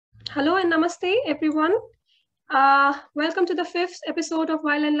Hello and namaste, everyone. Welcome to the 5th episode of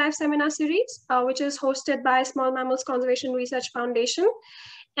Wild and Life seminar series, which is hosted by Small Mammals Conservation Research Foundation.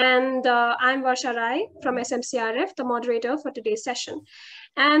 And I'm Varsha Rai from SMCRF, the moderator for today's session.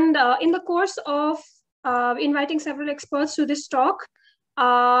 And in the course of inviting several experts to this talk,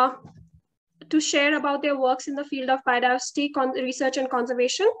 to share about their works in the field of biodiversity research and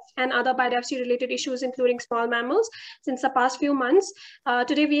conservation and other biodiversity related issues, including small mammals, since the past few months.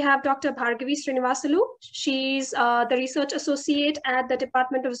 Today we have Dr. Bhargavi Srinivasulu. She's the research associate at the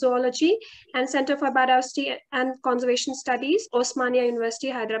Department of Zoology and Center for Biodiversity and Conservation Studies, Osmania University,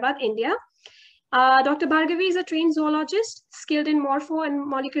 Hyderabad, India. Dr. Bhargavi is a trained zoologist, skilled in morpho and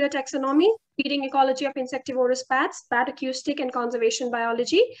molecular taxonomy, feeding ecology of insectivorous bats, bat acoustic and conservation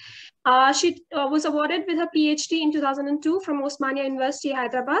biology. She was awarded with her PhD in 2002 from Osmania University,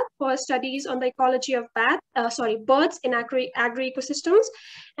 Hyderabad, for her studies on the ecology of birds in agri-ecosystems.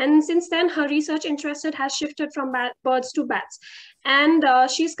 And since then, her research interest has shifted from birds to bats. And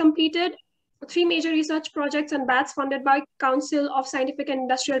she's completed 3 major research projects on bats funded by Council of Scientific and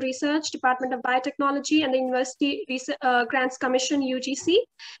Industrial Research, Department of Biotechnology, and the University Grants Commission, UGC,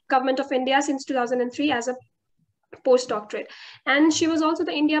 Government of India since 2003 as a postdoctorate. And she was also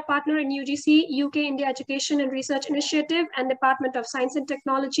the India partner in UGC, UK India Education and Research Initiative, and Department of Science and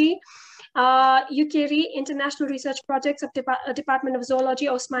Technology, UKRI International Research Projects of Department of Zoology,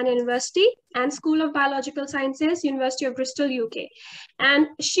 Osmania University, and School of Biological Sciences, University of Bristol, UK. And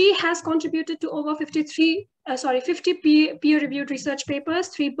she has contributed to over 50 peer-reviewed research papers,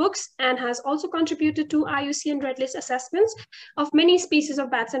 3 books, and has also contributed to IUCN Red List assessments of many species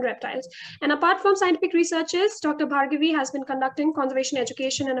of bats and reptiles. And apart from scientific researches, Dr. Bhargavi has been conducting conservation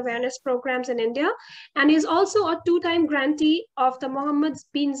education and awareness programs in India, and is also a 2-time grantee of the Mohammed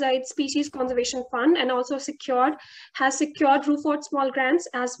bin Zayed Species Conservation Fund, and also has secured Ruford Small Grants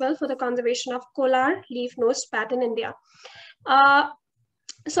as well for the conservation of Kolar Leaf-nosed Bat in India.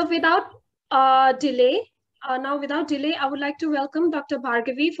 So without delay, I would like to welcome Dr.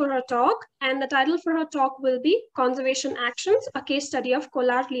 Bhargavi for her talk, and the title for her talk will be Conservation Actions, a Case Study of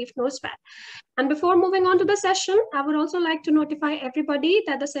Kolar Leaf-nosed Bat. And before moving on to the session, I would also like to notify everybody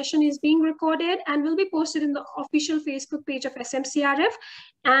that the session is being recorded and will be posted in the official Facebook page of SMCRF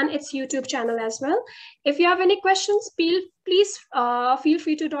and its YouTube channel as well. If you have any questions, please feel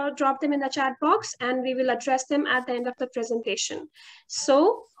free to drop them in the chat box, and we will address them at the end of the presentation.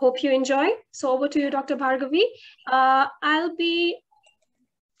 So, hope you enjoy. So over to you, Dr. Bhargavi. I'll be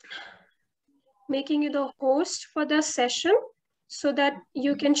making you the host for the session so that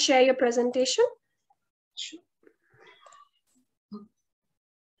you can share your presentation. Sure.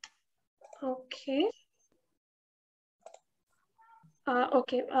 Okay.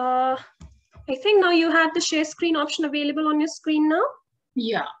 I think now you have the share screen option available on your screen now.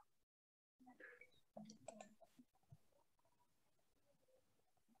 Yeah.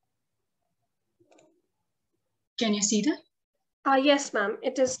 Can you see that? Yes, ma'am.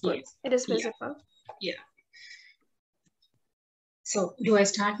 It is good. Yes. It is visible. Yeah. So, do I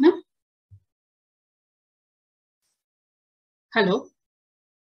start now? Hello?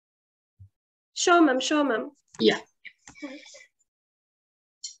 Sure, ma'am. Sure, ma'am. Yeah.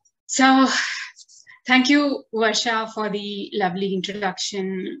 So, thank you, Varsha, for the lovely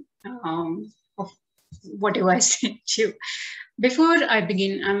introduction of whatever I said to you. Before I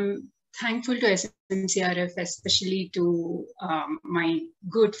begin, I'm thankful to SMCRF, especially to my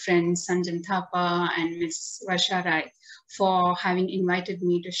good friends Sanjan Thapa and Ms. Varsha Rai, for having invited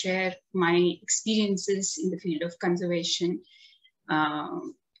me to share my experiences in the field of conservation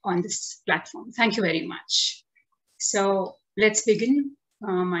on this platform. Thank you very much. So let's begin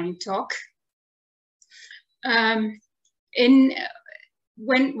my talk. When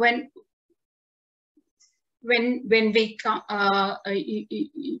we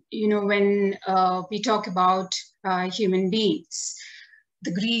talk about human beings,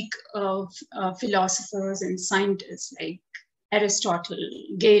 the Greek philosophers and scientists like Aristotle,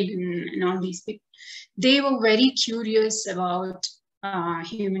 Galen, and all these people, they were very curious about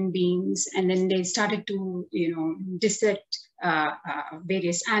human beings, and then they started to dissect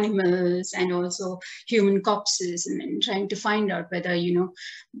various animals and also human corpses, and then trying to find out whether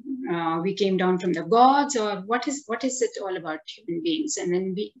we came down from the gods, or what is it all about human beings. And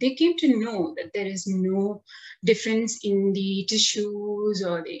then they came to know that there is no difference in the tissues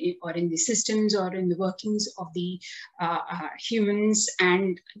or in the systems or in the workings of the humans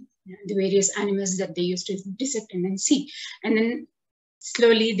and the various animals that they used to dissect and then see. And then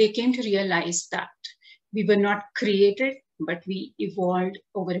slowly they came to realize that we were not created but we evolved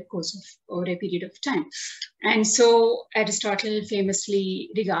over a period of time. And so Aristotle famously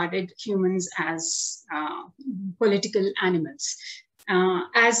regarded humans as political animals.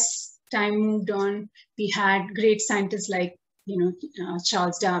 As time moved on, we had great scientists like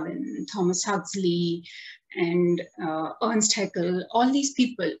Charles Darwin, Thomas Huxley, and Ernst Haeckel. All these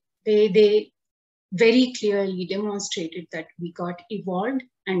people, they very clearly demonstrated that we got evolved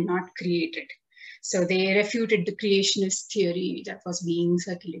and not created. So they refuted the creationist theory that was being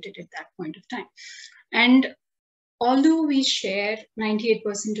circulated at that point of time. And although we share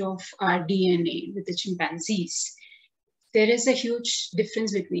 98% of our DNA with the chimpanzees, there is a huge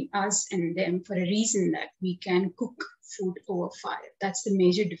difference between us and them for a reason that we can cook food over fire. That's the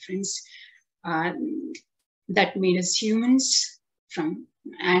major difference that made us humans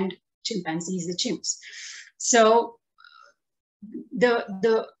and chimpanzees the chimps. So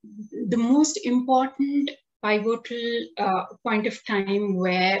the most important pivotal point of time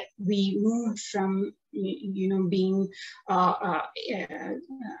where we moved from being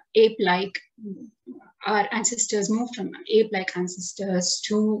ape-like, our ancestors moved from ape-like ancestors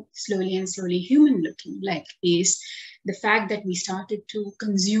to slowly human-looking like, is the fact that we started to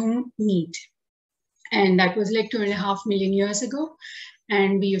consume meat. And that was like 2.5 million years ago.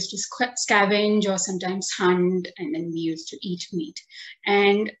 And we used to scavenge or sometimes hunt, and then we used to eat meat.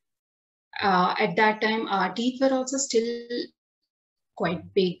 And at that time, our teeth were also still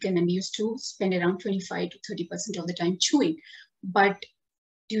quite big, and then we used to spend around 25 to 30% of the time chewing. But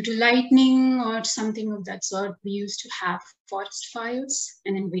due to lightning or something of that sort, we used to have forest fires,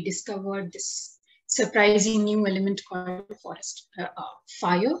 and then we discovered this surprising new element called forest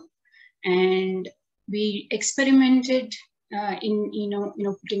fire. And we experimented in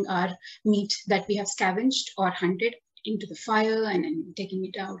putting our meat that we have scavenged or hunted into the fire, and then taking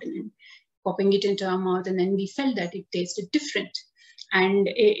it out and then popping it into our mouth, and then we felt that it tasted different and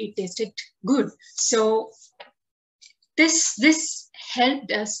it tasted good. So this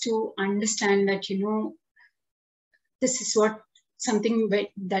helped us to understand that this is something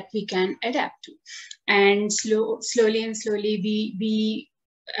that we can adapt to. And slowly we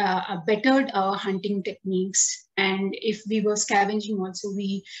bettered our hunting techniques. And if we were scavenging also,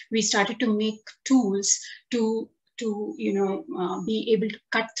 we started to make tools to be able to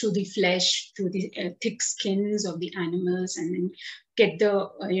cut through the flesh, through the thick skins of the animals, and then get the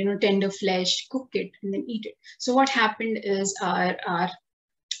tender flesh, cook it, and then eat it. So what happened is our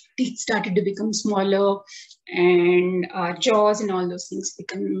teeth started to become smaller, and our jaws and all those things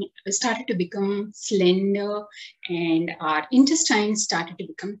started to become slender, and our intestines started to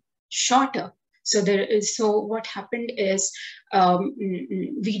become shorter. So what happened is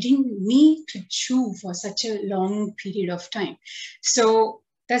we didn't need to chew for such a long period of time. So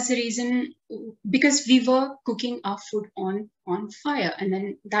that's the reason, because we were cooking our food on fire, and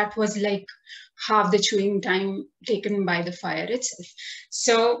then that was like half the chewing time taken by the fire itself.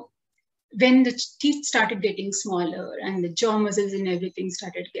 So when the teeth started getting smaller and the jaw muscles and everything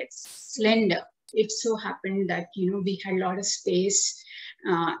started to get slender, it so happened that we had a lot of space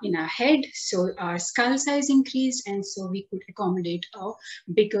in our head, so our skull size increased, and so we could accommodate a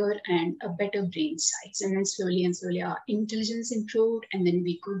bigger and a better brain size. And then slowly our intelligence improved, and then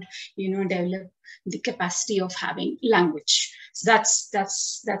we could develop the capacity of having language. So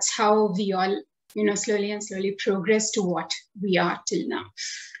that's how we all slowly progress to what we are till now.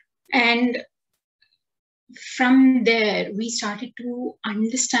 And from there, we started to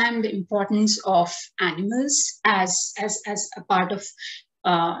understand the importance of animals as a part of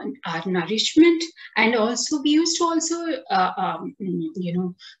our nourishment. And also we used to also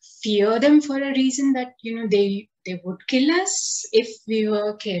fear them for a reason that they would kill us if we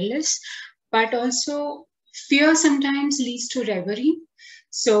were careless. But also fear sometimes leads to reverie.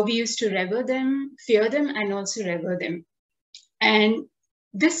 So we used to revere them, fear them, and also revere them. And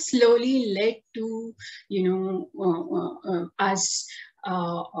this slowly led to us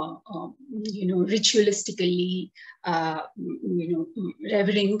ritualistically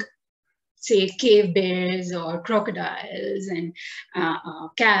revering, say, cave bears or crocodiles and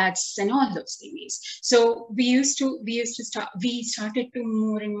cats and all those things. So we started to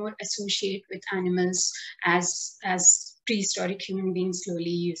more and more associate with animals as prehistoric human beings slowly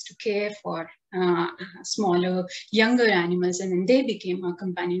used to care for smaller, younger animals, and then they became our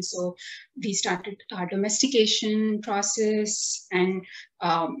companions. So we started our domestication process, and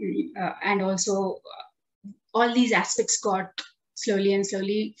also all these aspects got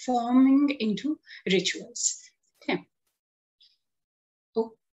slowly forming into rituals. Okay.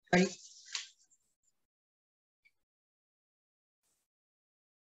 Oh, sorry.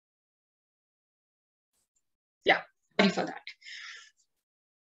 Yeah. for that.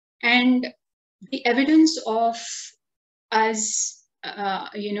 And the evidence of us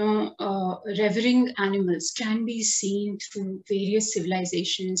revering animals can be seen through various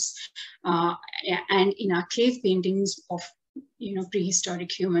civilizations and in our cave paintings of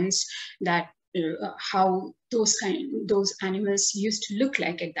prehistoric humans, that how those animals used to look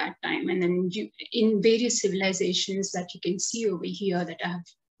like at that time. And then in various civilizations that you can see over here that I have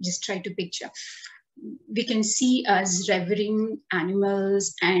just tried to picture, we can see us revering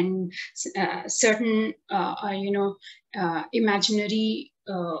animals and certain imaginary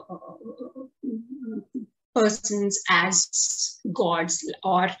persons as gods,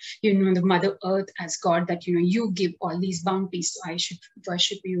 or the Mother Earth as God, that you give all these bounties, so I should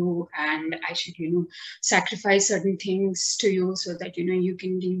worship you, and I should sacrifice certain things to you, so that you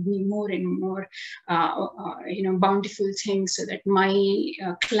can give me more and more bountiful things, so that my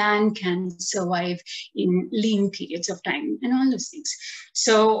clan can survive in lean periods of time, and all those things.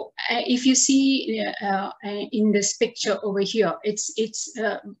 So if you see in this picture over here,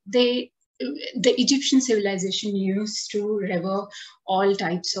 the Egyptian civilization used to revere all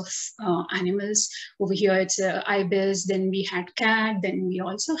types of animals. Over here, it's ibis, then we had cat, then we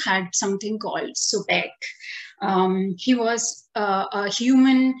also had something called Sobek. He was a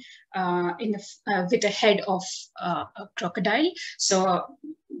human with a head of a crocodile. So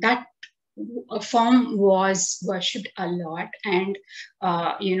that form was worshipped a lot, and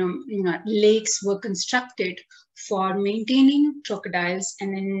lakes were constructed for maintaining crocodiles,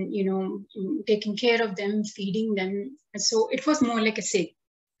 and then taking care of them, feeding them. So it was more like a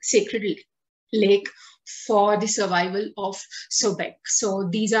sacred lake for the survival of Sobek. So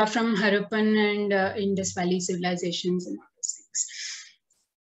these are from Harappan and Indus Valley civilizations and all those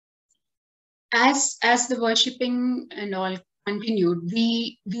things. As the worshipping and all continued,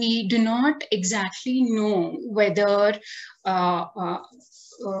 we do not exactly know whether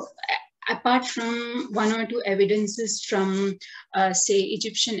apart from one or two evidences from say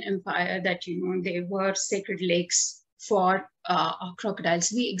Egyptian empire that there were sacred lakes for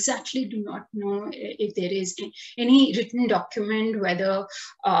crocodiles, we exactly do not know if there is any written document whether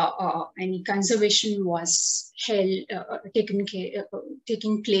any conservation was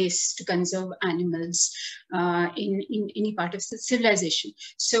taking place to conserve animals in any part of the civilization.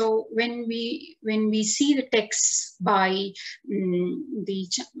 So when we see the texts by the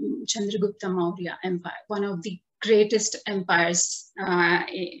Chandragupta Maurya Empire, one of the greatest empires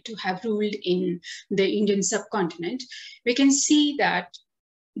to have ruled in the Indian subcontinent, we can see that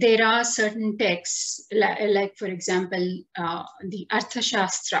there are certain texts, like for example, the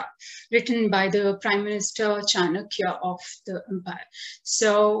Arthashastra, written by the Prime Minister Chanakya of the empire.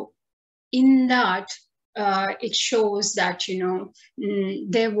 So in that, it shows that,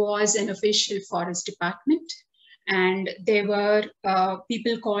 there was an official forest department, and there were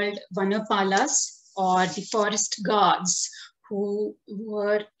people called Vanapalas, or the forest guards, who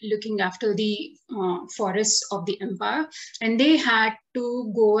were looking after the forests of the empire. And they had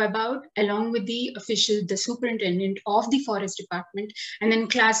to go about along with the superintendent of the forest department, and then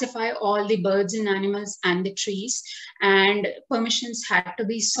classify all the birds and animals and the trees. And permissions had to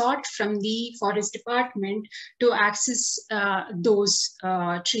be sought from the forest department to access those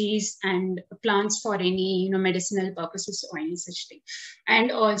trees and plants for any medicinal purposes or any such thing.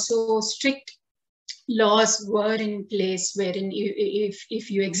 And also strict laws were in place wherein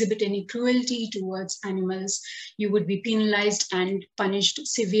if you exhibit any cruelty towards animals, you would be penalized and punished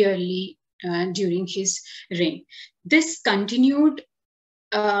severely during his reign. This continued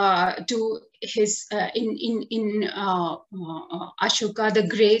to his in Ashoka the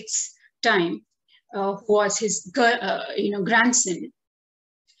Great's time, who was his grandson.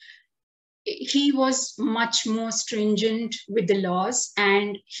 He was much more stringent with the laws,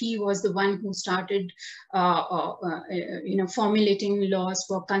 and he was the one who started formulating laws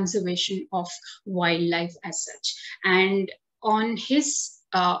for conservation of wildlife as such. And on his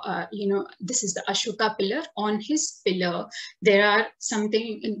this is the Ashoka pillar. On his pillar, there are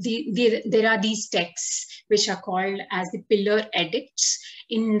there are these texts which are called as the pillar edicts.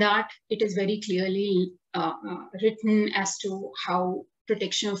 In that, it is very clearly written as to how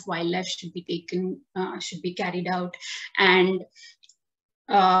protection of wildlife should be carried out. And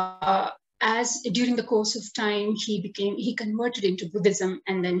as during the course of time, he converted into Buddhism,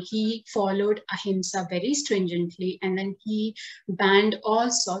 and then he followed ahimsa very stringently, and then he banned all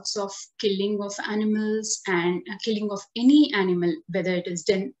sorts of killing of animals and killing of any animal, whether it is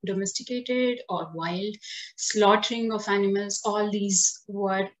domesticated or wild, slaughtering of animals. All these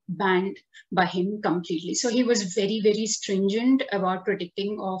were banned by him completely. So he was very, very stringent about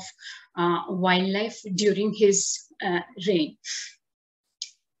protecting of wildlife during his reign.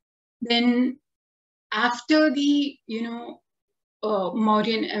 Then after the,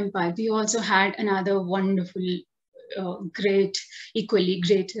 Mauryan Empire, we also had another wonderful, equally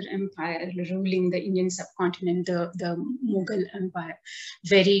greater empire ruling the Indian subcontinent, the Mughal Empire.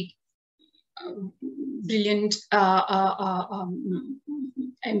 Very brilliant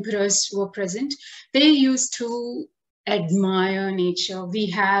emperors were present. They used to admire nature.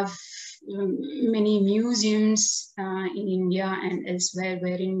 We have many museums in India and elsewhere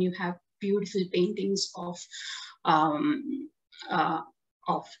wherein you have beautiful paintings of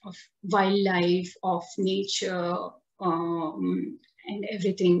wildlife, of nature, and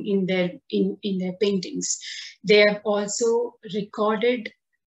everything in their paintings. They have also recorded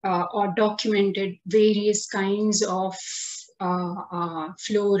or documented various kinds of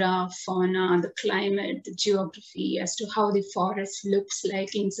flora, fauna, the climate, the geography, as to how the forest looks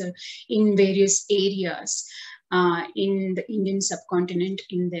like in various areas in the Indian subcontinent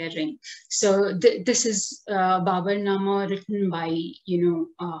in their reign. So this is Baburnama, written by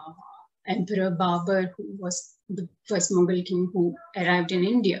Emperor Babur, who was the first Mughal king who arrived in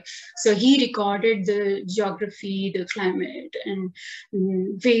India. So he recorded the geography, the climate, and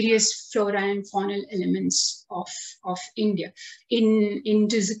various flora and faunal elements of India. In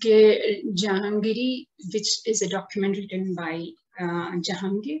Tizuke Jahangiri, which is a document written by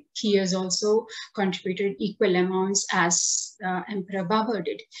Jahangir, he has also contributed equal amounts as Emperor Babur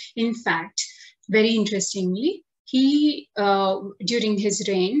did. In fact, very interestingly, he, during his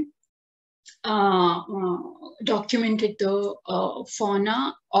reign, documented the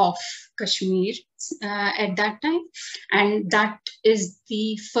fauna of Kashmir at that time, and that is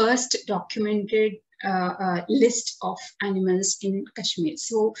the first documented list of animals in Kashmir.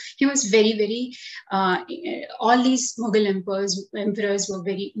 So he was very, very, all these Mughal emperors were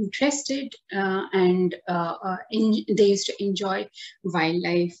very interested and they used to enjoy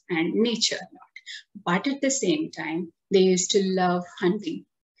wildlife and nature a lot. But at the same time, they used to love hunting.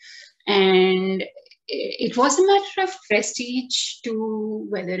 And it was a matter of prestige to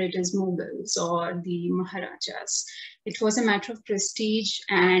whether it is Mughals or the Maharajas. It was a matter of prestige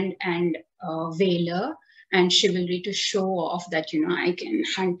and valor and chivalry to show off that, I can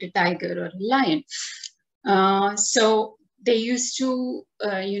hunt a tiger or a lion. So they used to,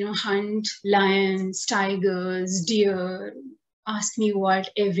 hunt lions, tigers, deer, ask me what,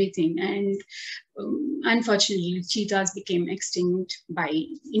 everything. And unfortunately, cheetahs became extinct by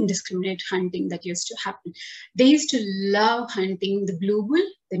indiscriminate hunting that used to happen. They used to love hunting the blue bull,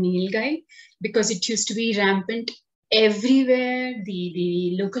 the nilgai, because it used to be rampant everywhere.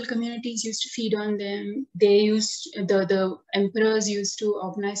 The local communities used to feed on them. They used, the emperors used to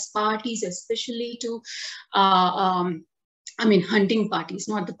organize parties, especially to, hunting parties,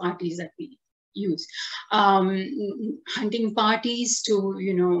 not the parties that we use, hunting parties to,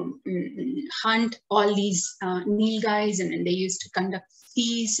 hunt all these nilgais, and then they used to conduct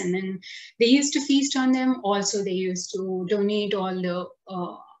feasts, and then they used to feast on them. Also, they used to donate all the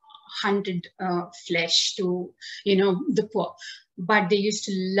hunted flesh to, the poor. But they used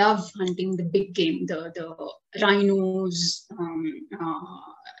to love hunting the big game, the rhinos,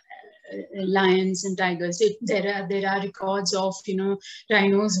 lions and tigers. There are records of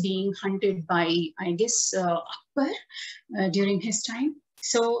rhinos being hunted by, I guess, Akbar during his time.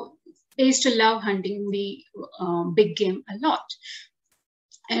 So they used to love hunting the big game a lot.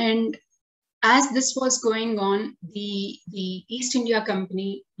 And as this was going on, the East India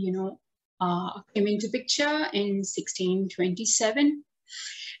Company, came into picture in 1627,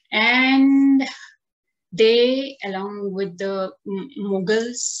 and they, along with the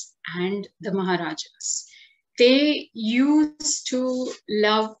Mughals and the Maharajas, they used to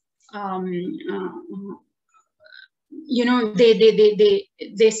love,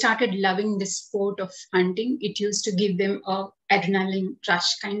 they started loving the sport of hunting. It used to give them a adrenaline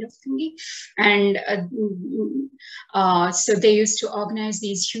rush kind of thingy. And so they used to organize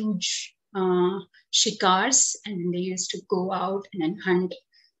these huge shikars, and they used to go out and hunt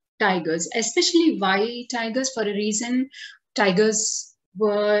tigers, especially white tigers. For a reason, tigers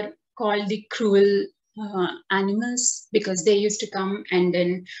were called the cruel animals, because they used to come and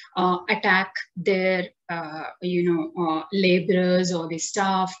then attack their laborers or the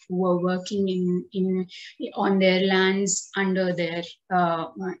staff who were working on their lands under their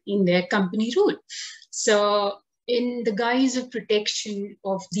in their company rule. So in the guise of protection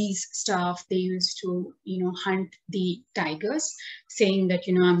of these staff, they used to hunt the tigers, saying that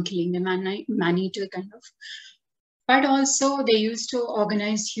I'm killing the man-eater kind of. But also they used to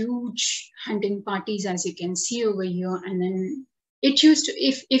organize huge hunting parties, as you can see over here. And then it used to,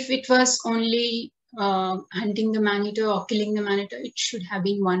 if it was only hunting the man-eater or killing the man-eater, it should have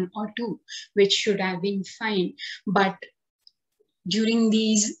been 1 or 2, which should have been fine. But during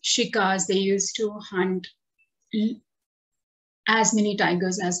these shikars, they used to hunt as many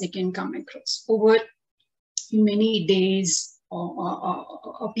tigers as they can come across over many days, or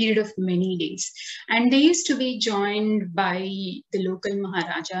a period of many days. And they used to be joined by the local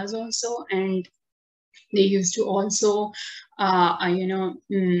Maharajas also, and they used to also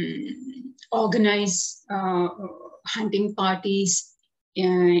organize hunting parties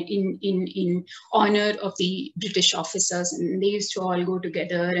in honor of the British officers, and they used to all go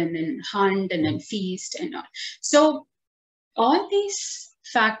together and then hunt and then feast and all. So all these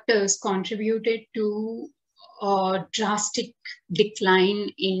factors contributed to a drastic decline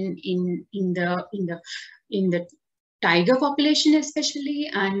in the tiger population, especially,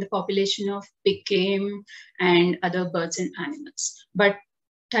 and the population of big game and other birds and animals. But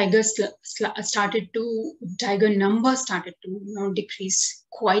tiger numbers started to decrease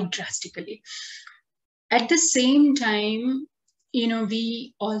quite drastically. At the same time,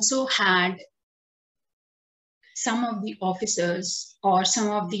 we also had some of the officers, or some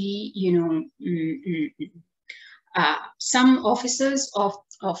of the some officers of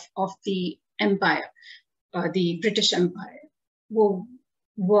the empire, the British Empire,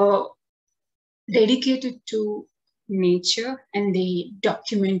 were dedicated to nature, and they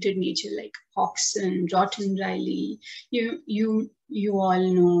documented nature, like Hodgson, Rotten Riley. You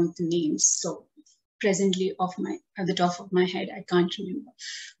all know the names. So presently, at the top of my head, I can't remember.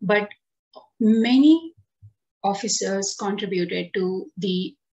 But many officers contributed to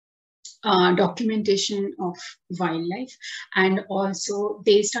the documentation of wildlife, and also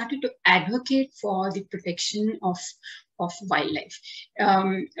they started to advocate for the protection of wildlife.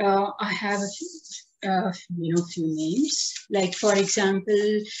 I have a few names, like for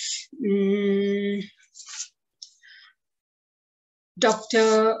example,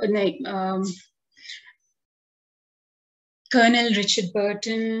 Colonel Richard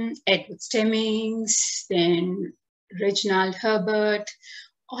Burton, Edward Stemmings, then Reginald Herbert.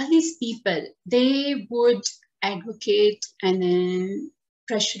 All these people, they would advocate and then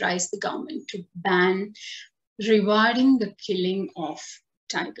pressurize the government to ban rewarding the killing of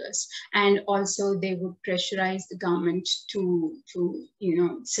tigers. And also they would pressurize the government to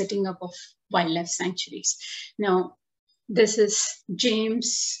setting up of wildlife sanctuaries. Now, this is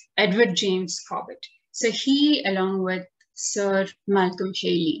Edward James Corbett. So he, along with Sir Malcolm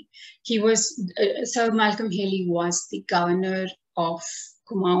Haley, Sir Malcolm Haley was the governor of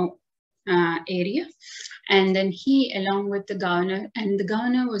Kumaon area, and then he, along with the governor, and the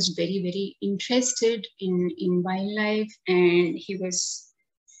governor was very, very interested in wildlife, and he was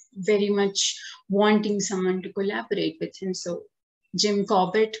very much wanting someone to collaborate with him. So Jim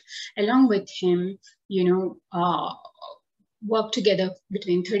Corbett, along with him, worked together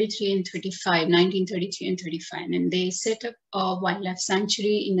between 1933 and 35, and they set up a wildlife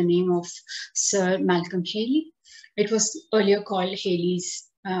sanctuary in the name of Sir Malcolm Haley. It was earlier called Haley's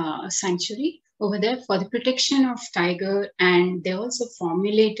Sanctuary over there for the protection of tiger, and they also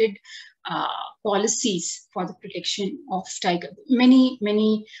formulated policies for the protection of tiger. Many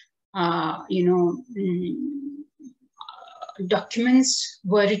documents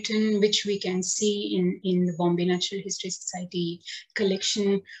were written, which we can see in the Bombay Natural History Society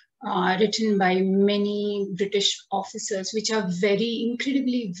collection, written by many British officers, which are very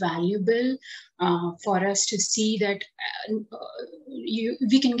incredibly valuable for us to see that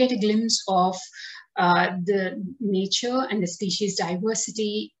we can get a glimpse of the nature and the species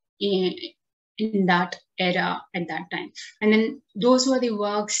diversity in that era at that time. And then those were the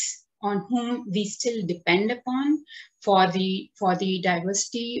works on whom we still depend upon for the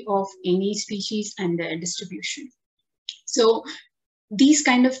diversity of any species and their distribution. So these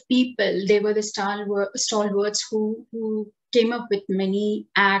kind of people, they were the stalwarts who came up with many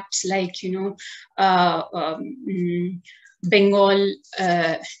acts, like Bengal.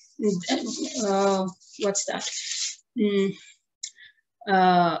 What's that?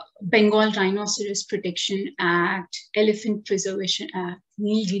 Bengal Rhinoceros Protection Act, Elephant Preservation Act,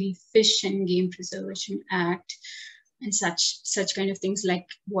 Nilgiri Fish and Game Preservation Act, and such kind of things like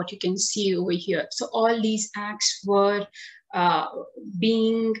what you can see over here. So all these acts were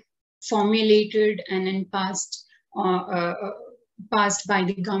being formulated and then passed by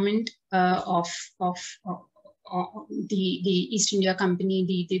the government of the East India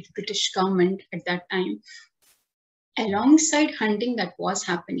Company, the British government at that time. Alongside hunting, that was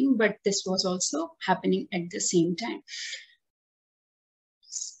happening, but this was also happening at the same time.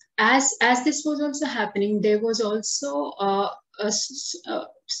 As this was also happening, there was also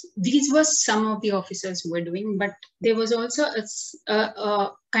these were some of the officers who were doing, but there was also a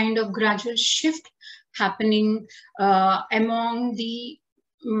kind of gradual shift happening among the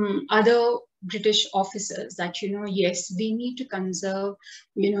other British officers that, you know, yes, we need to conserve,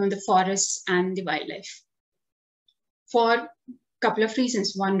 you know, the forests and the wildlife for a couple of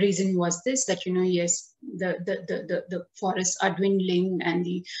reasons. One reason was this, that, you know, yes, the forests are dwindling and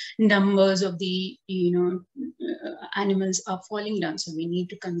the numbers of the, you know, animals are falling down, so we need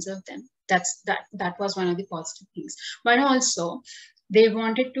to conserve them. That was one of the positive things. But also they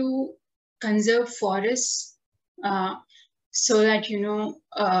wanted to conserve forests so that, you know,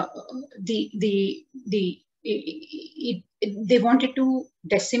 they wanted to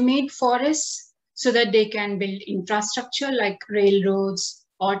decimate forests so that they can build infrastructure like railroads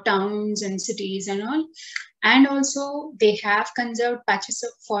or towns and cities and all. And also they have conserved patches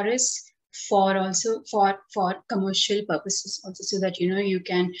of forests for commercial purposes also, so that, you know, you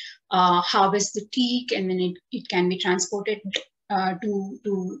can harvest the teak and then it can be transported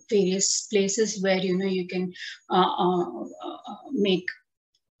to various places where, you know, you can make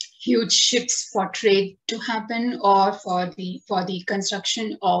huge ships for trade to happen, or for the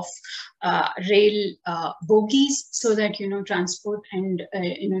construction of rail bogies, so that, you know, transport and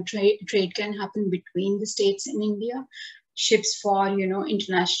you know, trade can happen between the states in India, ships for, you know,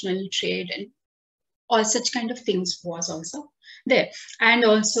 international trade, and all such kind of things was also there. And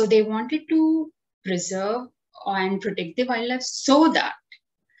also they wanted to preserve and protect the wildlife, so that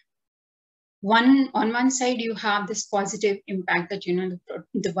on one side you have this positive impact that, you know,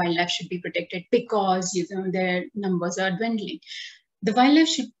 the wildlife should be protected because, you know, their numbers are dwindling. The wildlife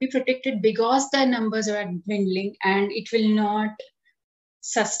should be protected because their numbers are dwindling and it will not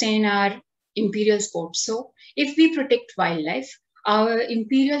sustain our imperial sport. So if we protect wildlife, our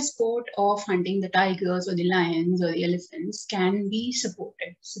imperial sport of hunting the tigers or the lions or the elephants can be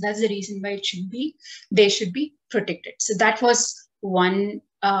supported. So that's the reason why they should be protected. So that was one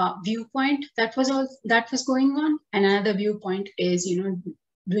viewpoint that was going on. And another viewpoint is, you know,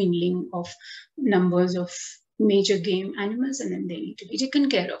 dwindling of numbers of major game animals, and then they need to be taken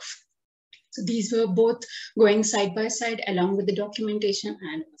care of. So these were both going side by side, along with the documentation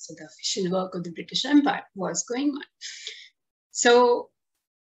and also the official work of the British Empire was going on. So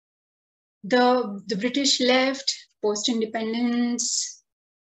the British left post-independence.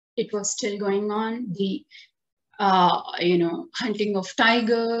 It was still going on. The you know, hunting of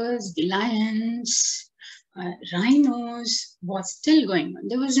tigers, the lions, rhinos was still going on.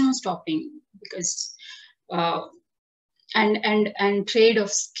 There was no stopping, because and trade of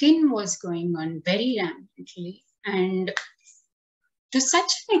skin was going on very rampantly, and to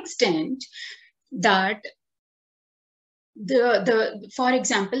such an extent that for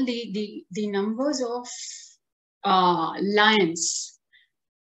example, the numbers of lions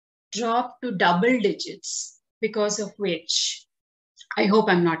dropped to double digits, because of which, I hope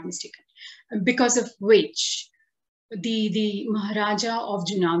I'm not mistaken, because of which the Maharaja of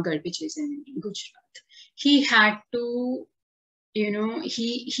Junagadh, which is in Gujarat, he had to, you know,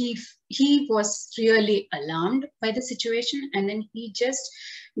 he was really alarmed by the situation, and then he just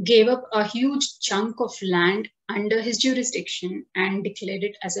gave up a huge chunk of land under his jurisdiction and declared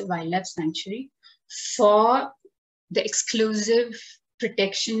it as a wildlife sanctuary for the exclusive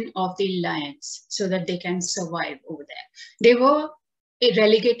protection of the lions, so that they can survive over there. They were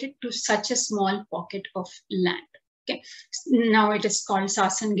relegated to such a small pocket of land. Okay, now it is called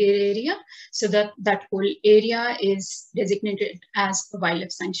Sasangir area. So that whole area is designated as a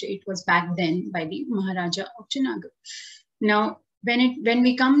wildlife sanctuary. It was back then by the Maharaja of Junagadh. Now, when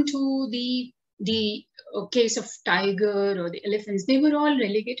we come to the case of tiger or the elephants, they were all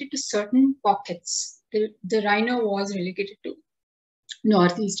relegated to certain pockets. The rhino was relegated to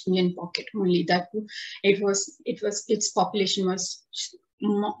Northeast Indian pocket only. That its population was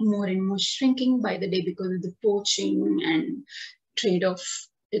more and more shrinking by the day because of the poaching and trade of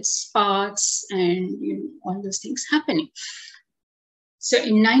its parts and, you know, all those things happening. So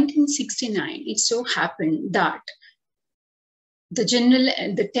in 1969, it so happened that the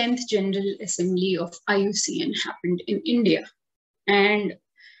 10th General Assembly of IUCN happened in India. And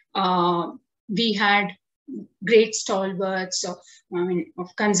we had great stalwarts of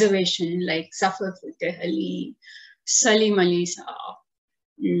conservation like Zafar Fateh Ali, Salim Ali Saab,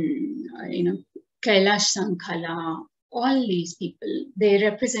 Kailash Sankhala, all these people. They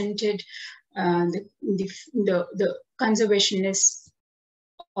represented the conservationists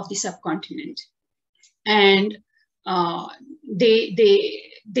of the subcontinent, and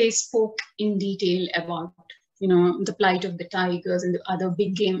they spoke in detail about the plight of the tigers and the other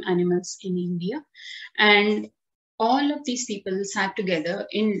big game animals in India. And all of these people sat together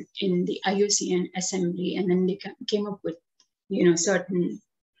in the IUCN assembly, and then they came up with certain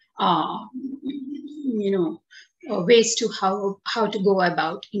ways to how to go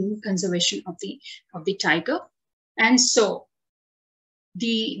about in conservation of the tiger. And so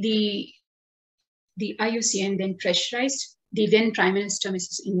the IUCN then pressurized the then Prime Minister,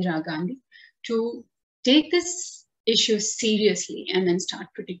 Mrs. Indira Gandhi, to take this issue seriously and then start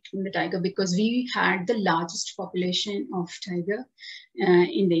protecting the tiger, because we had the largest population of tiger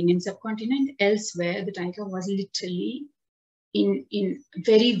in the Indian subcontinent. Elsewhere, the tiger was literally in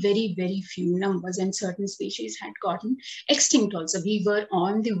very, very, very few numbers, and certain species had gotten extinct also. We were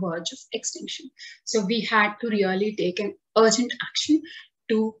on the verge of extinction. So we had to really take an urgent action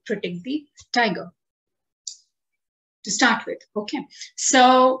to protect the tiger to start with. Okay,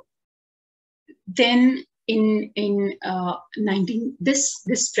 so then in this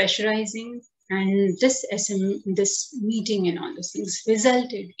pressurizing and this meeting and all those things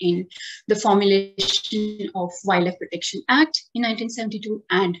resulted in the formulation of Wildlife Protection Act in 1972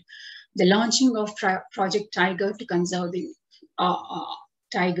 and the launching of Project Tiger to conserve the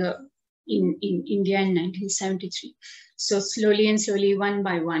tiger in India in 1973. So slowly and slowly, one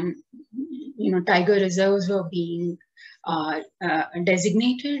by one, tiger reserves were being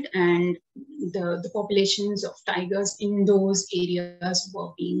designated, and the populations of tigers in those areas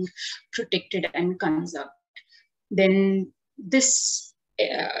were being protected and conserved. Then this,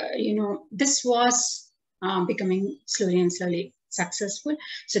 this was becoming slowly and slowly successful.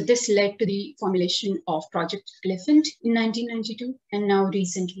 So this led to the formulation of Project Elephant in 1992, and now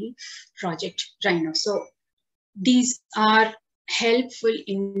recently Project Rhino. So these are helpful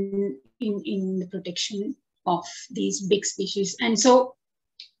in the protection of these big species. And so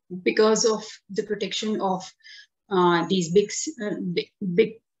because of the protection of these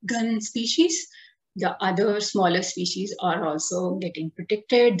big gun species, the other smaller species are also getting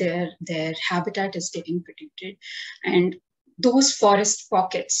protected. Their habitat is getting protected, and those forest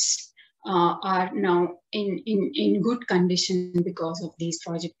pockets are now in good condition because of these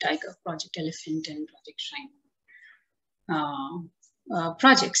Project Tiger, Project Elephant, and Project Rhino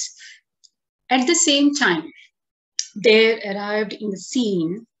projects. At the same time, there arrived in the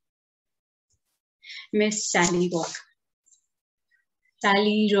scene Miss Sally Walker.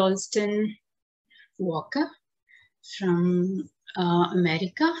 Sally Ralston Walker from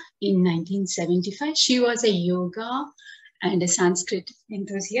America in 1975. She was a yoga and a Sanskrit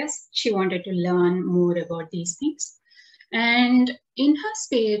enthusiast. She wanted to learn more about these things. And in her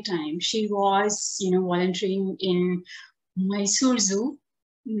spare time, she was, volunteering in Mysore Zoo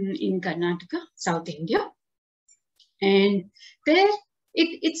in Karnataka, South India. And there,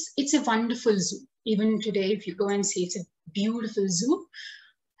 it's a wonderful zoo. Even today, if you go and see, it's a beautiful zoo.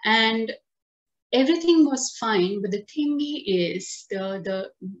 And everything was fine, but the thing is, the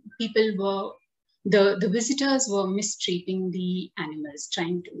visitors were mistreating the animals,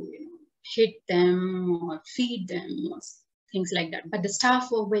 trying to hit them or feed them or things like that. But the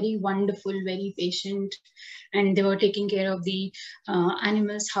staff were very wonderful, very patient, and they were taking care of the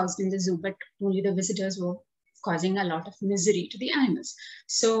animals housed in the zoo, but only the visitors were causing a lot of misery to the animals.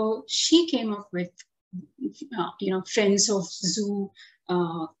 So she came up with, Friends of Zoo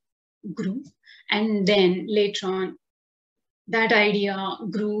group, and then later on, that idea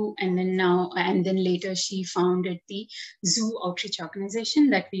grew, and then later she founded the Zoo Outreach Organization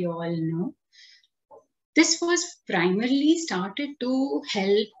that we all know. This was primarily started to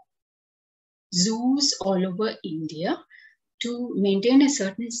help zoos all over India to maintain a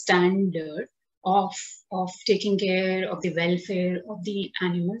certain standard of taking care of the welfare of the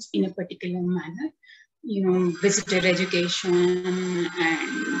animals in a particular manner. Visitor education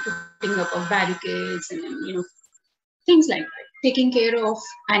and putting up of barricades and things like that, taking care of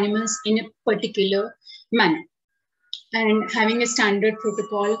animals in a particular manner and having a standard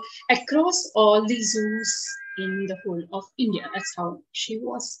protocol across all the zoos in the whole of India. That's how she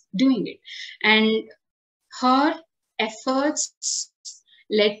was doing it. And her efforts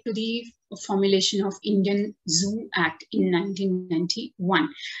led to the formulation of Indian Zoo Act in 1991.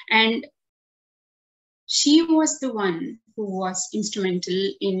 And she was the one who was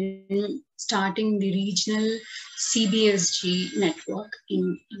instrumental in starting the regional CBSG network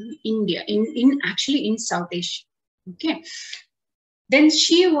in India, actually in South Asia. Okay. Then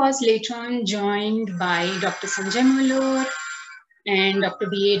she was later on joined by Dr. Sanjay Malur and Dr.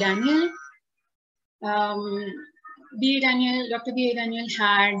 B.A. Daniel. Dr. B.A. Daniel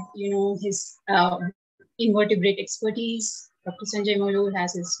had, his invertebrate expertise. Dr. Sanjay Malur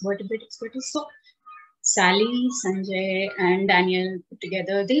has his vertebrate expertise. So Sally, Sanjay, and Daniel put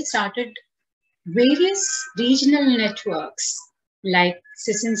together, they started various regional networks like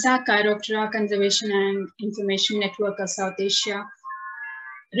Sisinsa Chiroptera Conservation and Information Network of South Asia,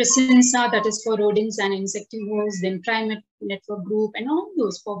 Ricinsa, that is for rodents and insectivores, then Primate Network Group, and all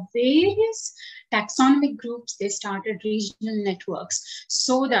those. For various taxonomic groups, they started regional networks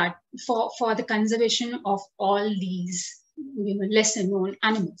so that for the conservation of all these lesser known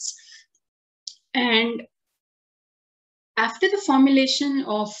animals. And after the formulation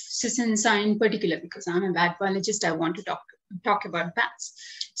of Sisinsa in particular, because I'm a bat biologist, I want to talk about bats.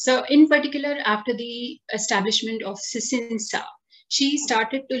 So in particular, after the establishment of Sisinsa, she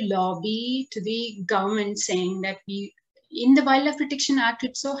started to lobby to the government saying that in the Wildlife Protection Act,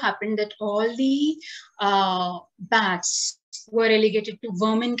 it so happened that all the bats were relegated to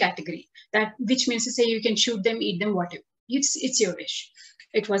vermin category, which means to say you can shoot them, eat them, whatever. It's your wish.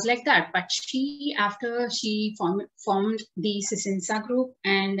 It was like that. But after she formed the Sisinsa group,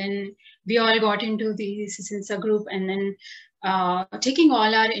 and then we all got into the Sisinsa group, and then taking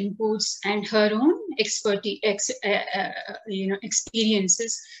all our inputs and her own expertise,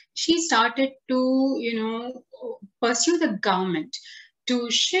 experiences, she started to, pursue the government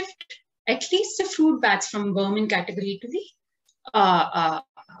to shift at least the fruit bats from vermin category to the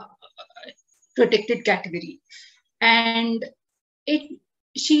protected category. And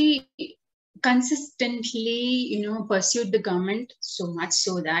she consistently, pursued the government so much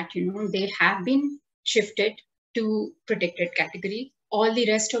so that, they have been shifted to protected category. All the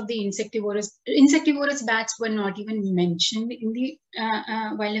rest of the insectivorous bats were not even mentioned in the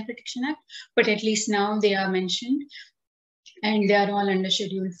Wildlife Protection Act, but at least now they are mentioned, and they are all under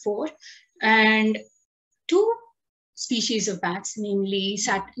Schedule 4. And 2 species of bats, namely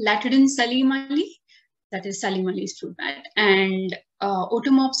Latrodon salimali, that is Salimali's fruit bat, and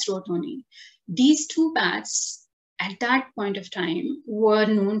Otomops rotoni. These 2 bats at that point of time were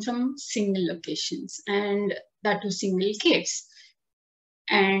known from single locations, and that was single case.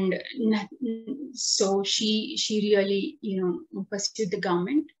 And so she really, pursued the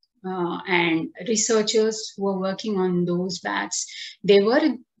government, and researchers who were working on those bats, they were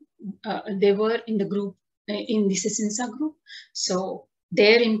in the group, in the Sisinsa group. So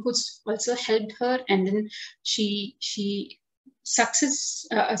their inputs also helped her, and then she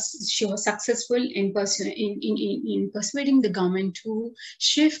was successful in persuading the government to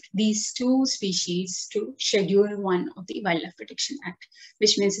shift these 2 species to Schedule 1 of the Wildlife Protection Act,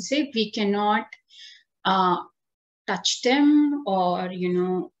 which means to say we cannot touch them or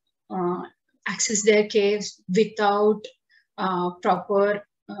access their caves without proper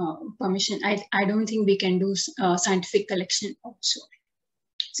permission. I don't think we can do scientific collection also.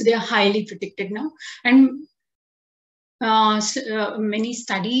 So they are highly protected now, and many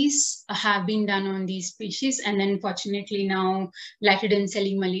studies have been done on these species. And then fortunately now Latrodon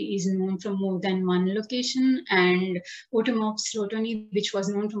salimali is known from more than 1 location, and Otomops rotoni, which was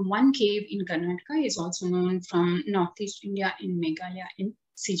known from 1 cave in Karnataka, is also known from Northeast India in Meghalaya in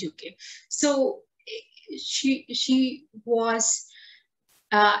Siju Cave. So she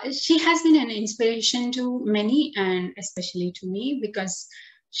has been an inspiration to many, and especially to me, because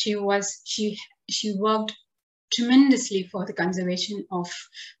she worked tremendously for the conservation of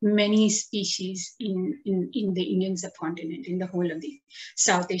many species in the Indian subcontinent, in the whole of the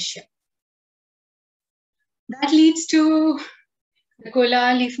South Asia. That leads to the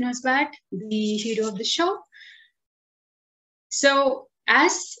Kolar Leaf-nosed Bat, the hero of the show. So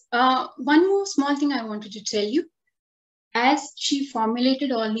as one more small thing I wanted to tell you, as she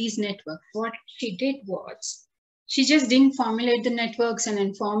formulated all these networks, what she did was, she just didn't formulate the networks and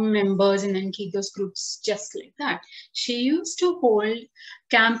then form members and then keep those groups just like that. She used to hold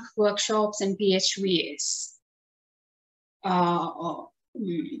camp workshops and PHVAs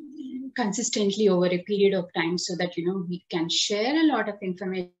consistently over a period of time, so that we can share a lot of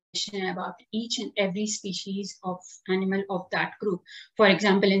information about each and every species of animal of that group. For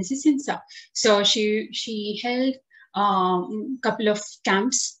example, in Sisinsa, so she held couple of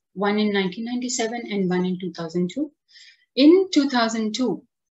camps, one in 1997 and one in 2002. In 2002,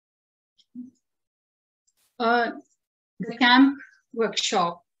 The camp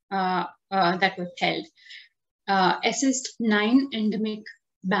workshop that was held assessed 9 endemic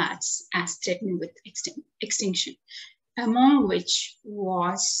bats as threatened with extinction, among which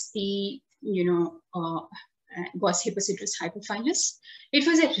was the, was Hippocetus hypophilus. It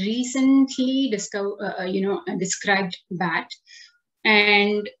was a recently described bat,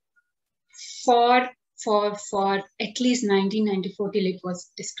 and for at least 1994 till it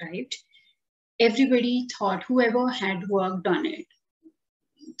was described, everybody thought, whoever had worked on it,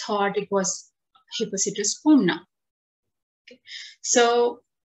 thought it was Hippocetus pomna. Okay. So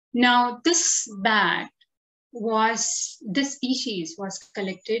now this species was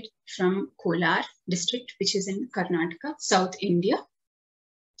collected from Kolar district, which is in Karnataka, South India,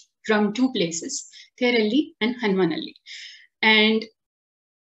 from 2 places, Theralli and Hanmanalli. And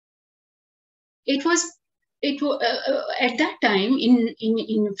it was at that time,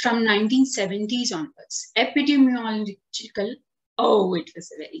 from 1970s onwards, epidemiological, it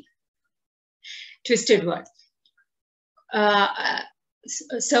was a very twisted word.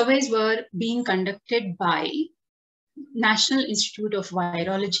 Surveys were being conducted by National Institute of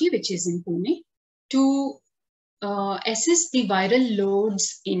Virology, which is in Pune, to assess the viral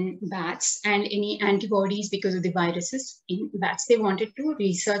loads in bats and any antibodies because of the viruses in bats. They wanted to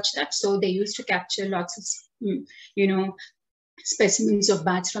research that, so they used to capture lots of, specimens of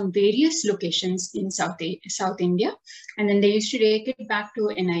bats from various locations in South India, and then they used to take it back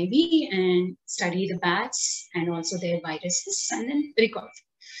to NIV and study the bats and also their viruses and then record.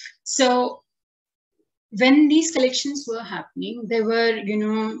 So when these collections were happening, there were,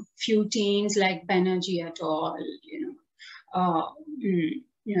 few teams like Banerjee et al.,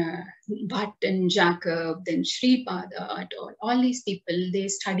 Bhatt and Jacob, then Sripada et al. All these people, they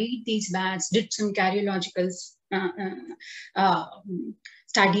studied these bats, did some karyological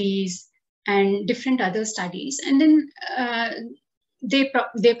studies and different other studies, and then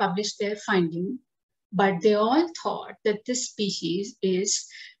they published their finding. But they all thought that this species is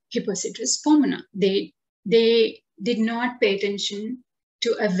Hippocetus pomna. They did not pay attention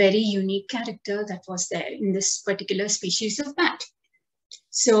to a very unique character that was there in this particular species of bat.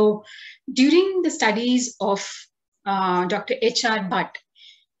 So during the studies of Dr. H.R. Bhatt,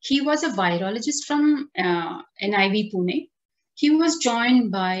 he was a virologist from NIV Pune. He was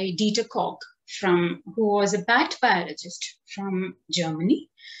joined by Dieter Koch, who was a bat biologist from Germany.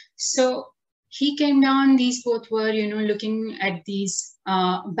 So he came down, these both were, looking at these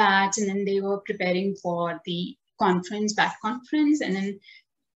bats, and then they were preparing for the bat conference. And then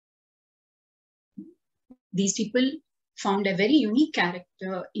these people found a very unique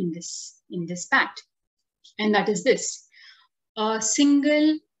character in this bat. And that is this: a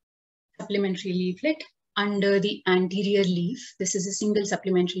single supplementary leaflet under the anterior leaf. This is a single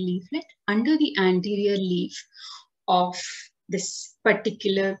supplementary leaflet under the anterior leaf of this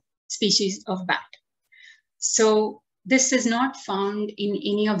particular species of bat. So this is not found in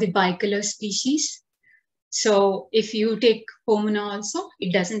any of the bicolor species. So if you take pomona also,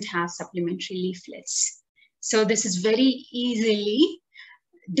 it doesn't have supplementary leaflets. So this is very easily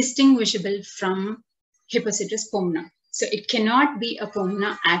distinguishable from Hippocetus pomna. So it cannot be a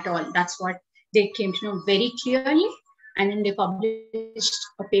pomna at all. That's what they came to know very clearly. And then they published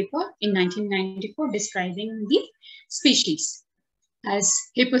a paper in 1994 describing the species as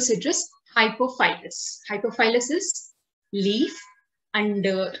Hippocetus hypophilus. Hypophilus is leaf,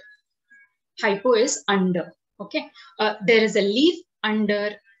 under. Hypo is under. Okay. There is a leaf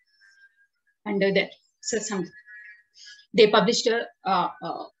under there. So they published a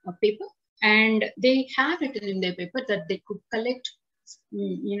paper, and they have written in their paper that they could collect,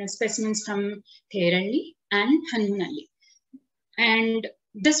 specimens from Theralli and Hanmanalli. And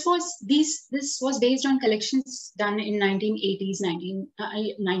this was based on collections done in 1980s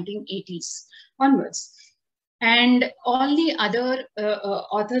onwards. And all the other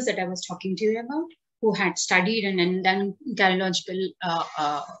authors that I was talking to you about, who had studied and done karyological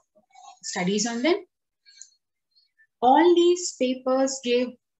studies on them, all these papers gave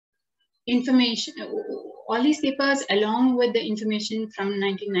information, all these papers along with the information from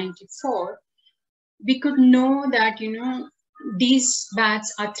 1994, we could know that, these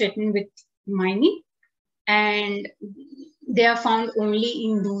bats are threatened with mining, and they are found only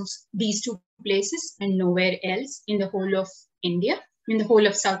in these 2 places and nowhere else in the whole of India, in the whole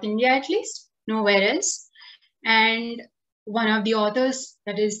of South India at least, nowhere else. And one of the authors,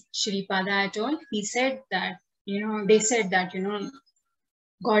 that is Sripada et al., he said that, they said that,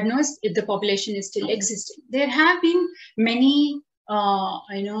 God knows if the population is still existing. There have been many,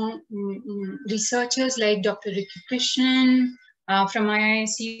 researchers like Dr. Ricky Krishnan from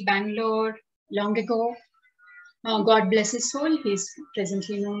IISc Bangalore long ago. God bless his soul. He's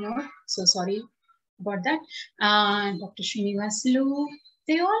presently no more. So sorry about that. Dr. Srinivasulu,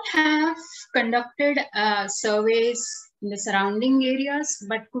 they all have conducted surveys in the surrounding areas,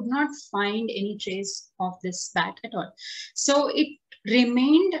 but could not find any trace of this bat at all. So it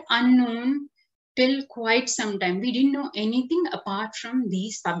remained unknown till quite some time. We didn't know anything apart from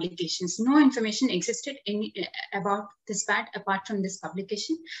these publications. No information existed about this bat apart from this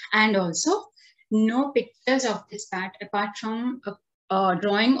publication, and also no pictures of this bat apart from a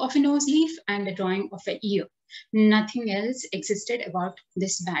drawing of a nose leaf and a drawing of an ear. Nothing else existed about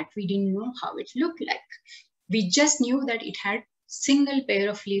this bat. We didn't know how it looked like. We just knew that it had single pair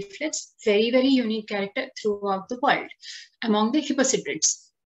of leaflets, very, very unique character throughout the world among the hippocidrids.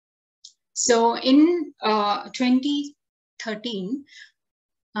 So in 2013,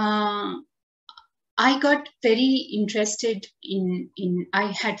 I got very interested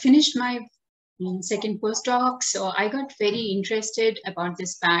I had finished my second postdoc, so I got very interested about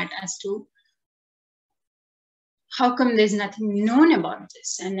this bat as to how come there's nothing known about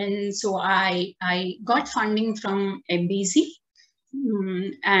this. And then so I got funding from MBZ,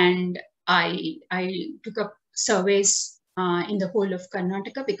 and I took up surveys in the whole of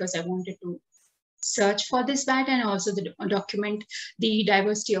Karnataka because I wanted to search for this bat and also document the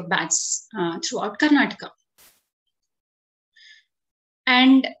diversity of bats throughout Karnataka.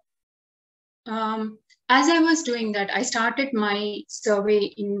 And as I was doing that, I started my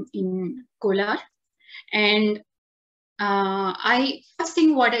survey in Kolar, and first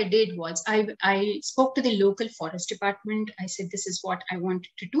thing what I did was I spoke to the local forest department. I said, this is what I wanted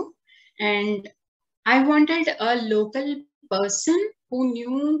to do. And I wanted a local person who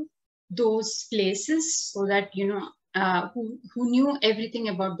knew those places, so that, you know, who knew everything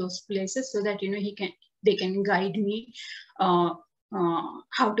about those places, so that, you know, they can guide me how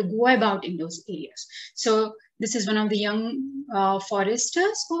to go about in those areas. So this is one of the young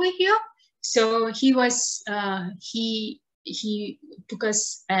foresters over here. So he was, he took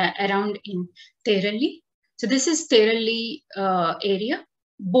us around in Terali. So this is Terali area,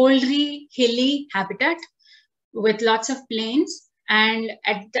 bouldery, hilly habitat with lots of plains. And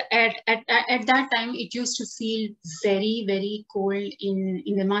at that time, it used to feel very, very cold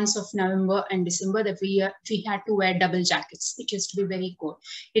in the months of November and December, that we had to wear double jackets. It used to be very cold.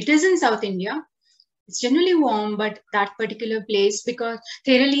 It is in South India. It's generally warm, but that particular place, because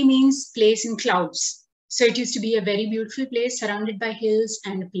Terali means place in clouds. So it used to be a very beautiful place surrounded by hills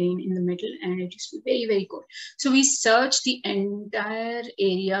and a plain in the middle, and it used to be very, very cold. So we searched the entire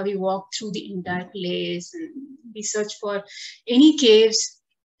area. We walked through the entire place, and we searched for any caves.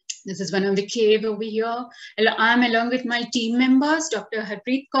 This is one of the cave over here. I'm along with my team members, Dr.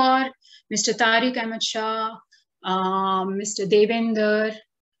 Harpreet Kaur, Mr. Tariq Ahmed Shah, Mr. Devender.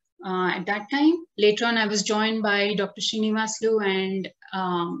 At that time, later on, I was joined by Dr. Srinivasulu and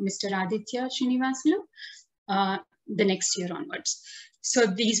Mr. Aditya Srinivasulu the next year onwards. So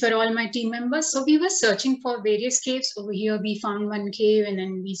these were all my team members. So we were searching for various caves. Over here, we found one cave, and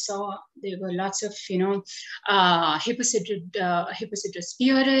then we saw there were lots of, you know, Hippocidrus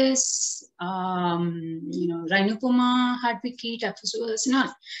pieris, you know, Rhinopuma, hardwickii, Taxonomy, and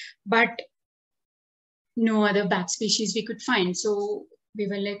all. But no other bat species we could find. So we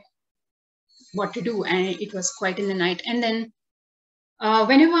were like, what to do? And it was quite in the night. And then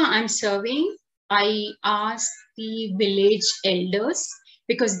whenever I'm surveying, I ask the village elders,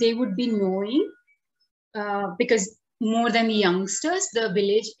 because they would be knowing, because more than the youngsters, the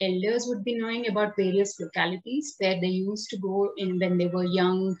village elders would be knowing about various localities where they used to go in when they were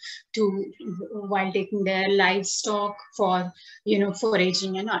young, while taking their livestock for, you know,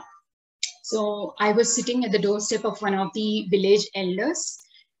 foraging and all. So I was sitting at the doorstep of one of the village elders,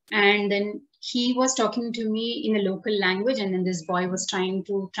 and then he was talking to me in a local language, and then this boy was trying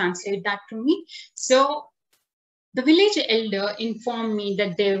to translate that to me. So the village elder informed me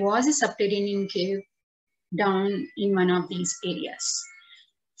that there was a subterranean cave down in one of these areas,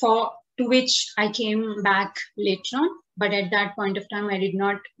 to which I came back later on. But at that point of time, I did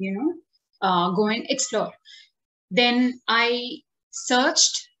not, you know, go and explore. Then I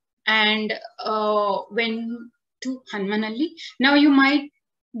searched and went to Hanmanalli. Now you might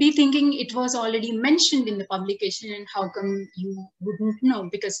be thinking it was already mentioned in the publication, and how come you wouldn't know?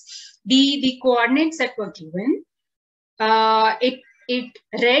 Because the coordinates that were given, it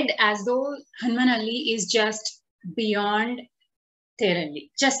read as though Hanmanalli is just beyond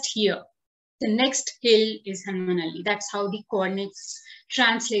Terali, just here. The next hill is Hanmanalli. That's how the coordinates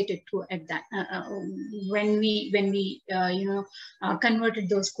translated to at that when we you know, converted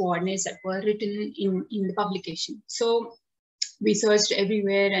those coordinates that were written in the publication. So we searched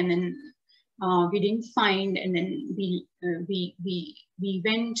everywhere, and then we didn't find, and then we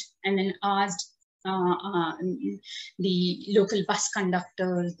went and then asked the local bus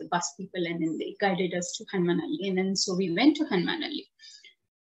conductors, the bus people, and then they guided us to Hanmanalli. And then so we went to Hanmanalli.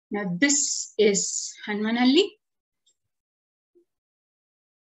 Now this is Hanmanalli.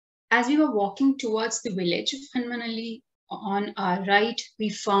 As we were walking towards the village of Hanmanalli, on our right, we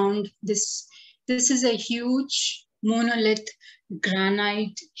found this. This is a huge monolith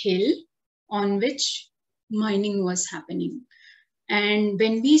granite hill on which mining was happening. And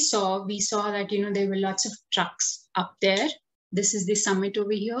when we saw that, you know, there were lots of trucks up there. This is the summit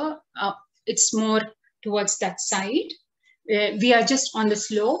over here. It's more towards that side. We are just on the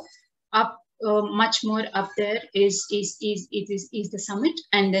slope. Up, much more up there is the summit.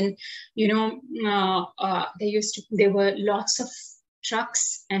 And then, you know, there were lots of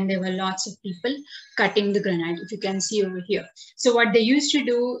trucks and there were lots of people cutting the granite, if you can see over here. So what they used to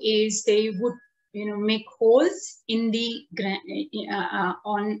do is they would, you know, make holes in the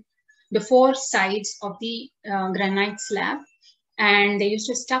on the four sides of the granite slab, and they used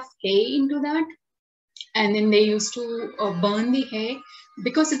to stuff hay into that, and then they used to burn the hay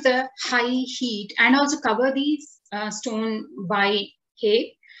because of the high heat, and also cover these stone by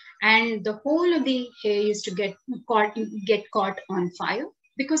hay, and the whole of the hay used to get caught on fire.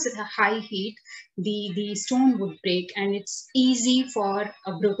 Because of the high heat, the stone would break, and it's easy for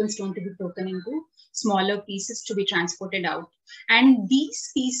a broken stone to be broken into smaller pieces to be transported out. And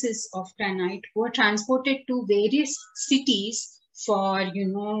these pieces of granite were transported to various cities for, you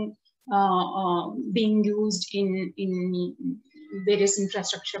know, being used in various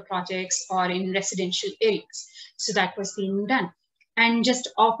infrastructure projects or in residential areas. So that was being done. And just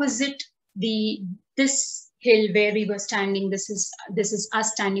opposite this hill where we were standing, this is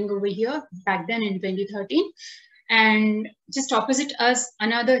us standing over here back then in 2013, and just opposite us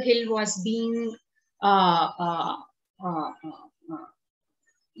another hill was being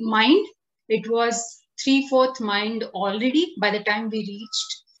mined. It was 3/4 mined already. By the time we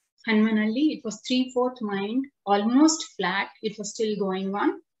reached Hanmanalli, it was 3/4 mined, almost flat. It was still going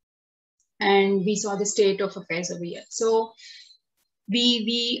on, and we saw the state of affairs over here. So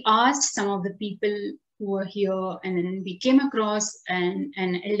we asked some of the people who were here, and then we came across an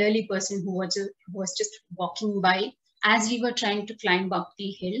elderly person who was just walking by as we were trying to climb up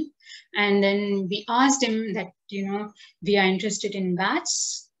the hill. And then we asked him that, you know, we are interested in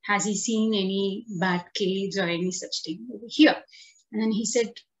bats. Has he seen any bat caves or any such thing over here? And then he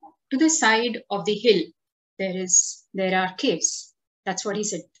said, to the side of the hill, there are caves. That's what he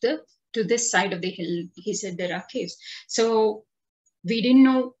said. To this side of the hill, he said there are caves. So we didn't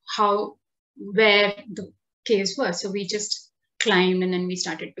know where the caves were. So we just climbed, and then we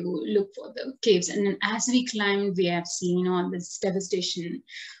started to look for the caves. And then as we climbed, we have seen all this devastation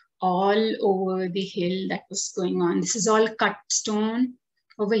all over the hill that was going on. This is all cut stone.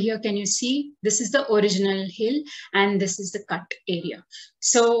 Over here, can you see? This is the original hill, and this is the cut area.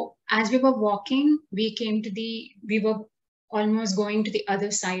 So as we were walking, we were almost going to the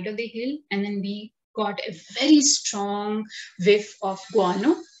other side of the hill, and then we got a very strong whiff of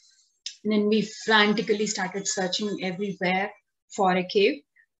guano. And then we frantically started searching everywhere for a cave,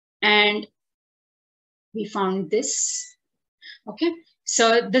 and we found this. Okay,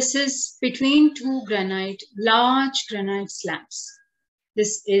 so this is between two large granite slabs.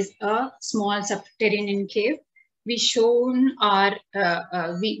 This is a small subterranean cave. We shined our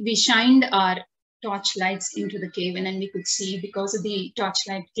torch lights into the cave, and then we could see, because of the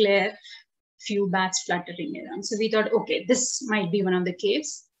torchlight glare, few bats fluttering around. So we thought, okay, this might be one of the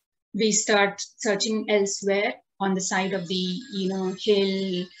caves. We start searching elsewhere on the side of the, you know,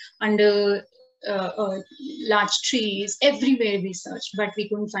 hill, under large trees, everywhere we searched, but we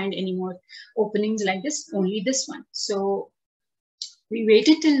couldn't find any more openings like this, only this one. So we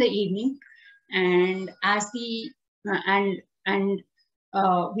waited till the evening, and as we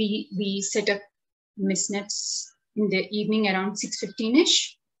set up mist nets in the evening around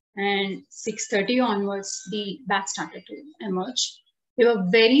 6:15ish, and 6:30 onwards, the bats started to emerge. There were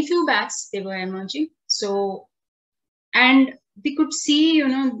very few bats, they were emerging. So, and we could see, you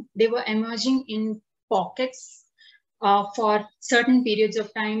know, they were emerging in pockets for certain periods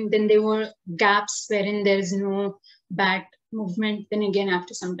of time. Then there were gaps wherein there is no bat movement. Then again,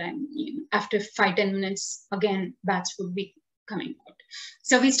 after some time, you know, after 5-10 minutes, again, bats would be coming out.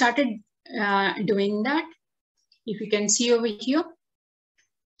 So we started doing that. If you can see over here,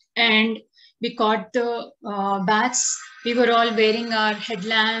 and we caught the bats. We were all wearing our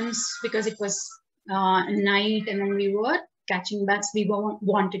headlamps because it was night, and then we were catching bats. We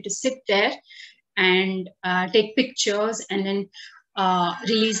wanted to sit there and take pictures, and then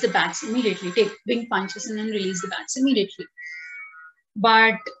release the bats immediately, take wing punches and then release the bats immediately.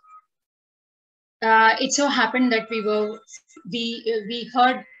 But it so happened that we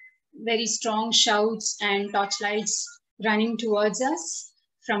heard very strong shouts and torchlights running towards us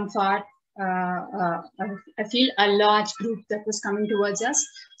from far. I feel a large group that was coming towards us.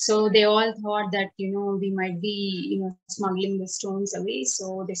 So they all thought that, we might be, smuggling the stones away.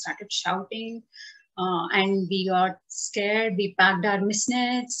 So they started shouting. And we got scared. We packed our mist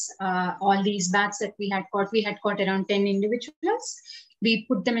nets, all these bats that we had caught around 10 individuals. We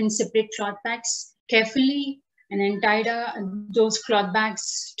put them in separate cloth bags carefully and then tied those cloth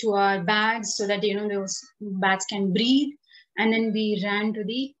bags to our bags so that, those bats can breathe. And then we ran to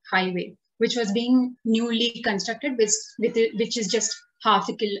the highway, which was being newly constructed, which is just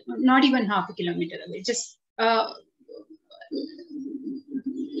not even half a kilometer away, just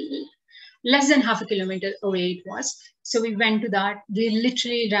less than half a kilometer away it was. So we went to that. We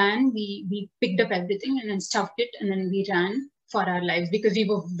literally ran. We picked up everything and then stuffed it, and then we ran for our lives because we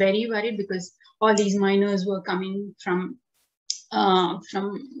were very worried because all these miners were coming from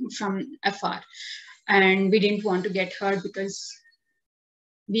afar, and we didn't want to get hurt because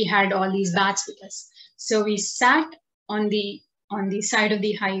we had all these bats with us. So we sat on the side of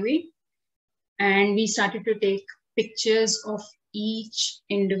the highway, and we started to take pictures of each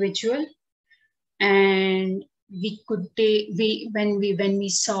individual. And when we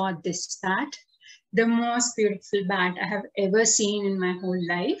saw this bat, the most beautiful bat I have ever seen in my whole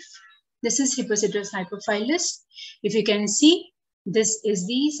life. This is Hippocidrus hypophilus. If you can see, this is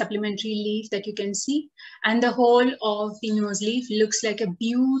the supplementary leaf that you can see. And the whole of the nose leaf looks like a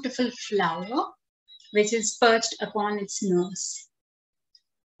beautiful flower, which is perched upon its nose.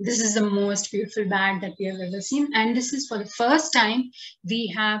 This is the most beautiful bat that we have ever seen. And this is for the first time we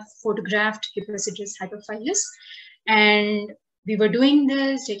have photographed Hippocidrus hypophilus. And we were doing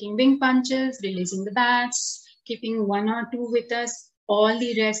this, taking wing punches, releasing the bats, keeping one or two with us. All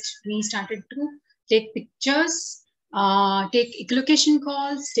the rest, we started to take pictures, take echolocation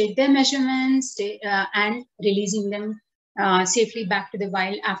calls, take their measurements, and releasing them safely back to the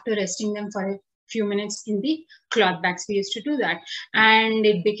wild after resting them for a few minutes in the cloth bags. We used to do that. And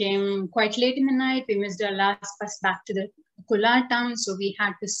it became quite late in the night. We missed our last bus back to the Kolar town. So we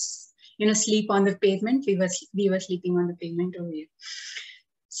had to, sleep on the pavement. We were sleeping on the pavement over here.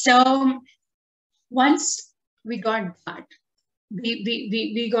 So once we got that,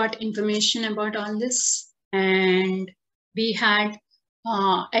 we got information about all this, and we had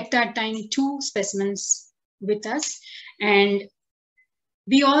at that time 2 specimens with us, and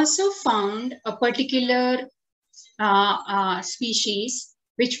we also found a particular species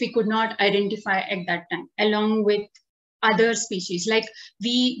which we could not identify at that time, along with other species. Like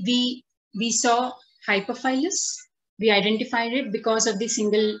we saw Hypophilus, we identified it because of the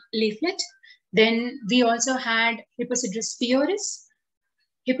single leaflet. Then we also had Hippocidrus pyoris,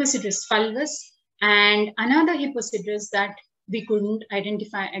 Hippocidrus fulvus, and another Hippocidrus that we couldn't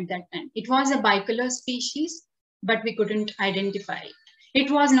identify at that time. It was a bicolor species, but we couldn't identify it.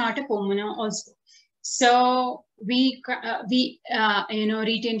 It was not a pomona also. So we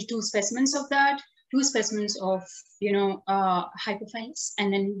retained 2 specimens of that, 2 specimens of Hypophilus,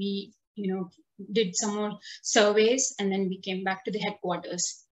 and then we did some more surveys, and then we came back to the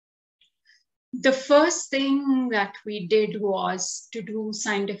headquarters. The first thing that we did was to do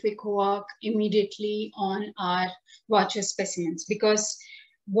scientific work immediately on our watcher specimens, because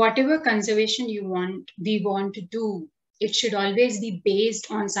whatever conservation we want to do, it should always be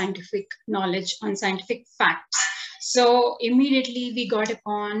based on scientific knowledge, on scientific facts. So immediately we got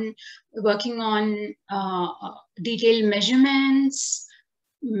upon working on detailed measurements,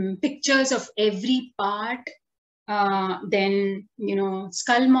 pictures of every part, then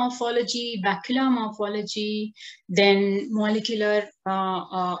skull morphology, bacular morphology, then molecular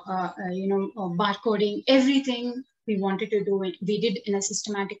barcoding, everything we wanted to do it. We did in a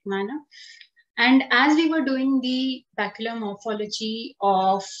systematic manner. And as we were doing the bacular morphology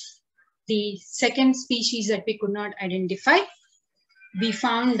of the second species that we could not identify, we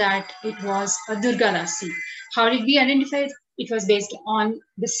found that it was a Durgarasi. How did we identify it? It was based on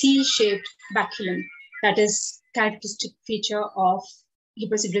the C-shaped baculum. That is characteristic feature of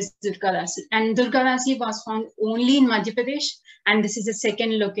Hippocidrus Durgarasi. And Durgarasi was found only in Madhya Pradesh, and this is the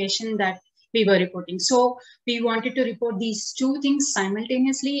second location that we were reporting. So we wanted to report these 2 things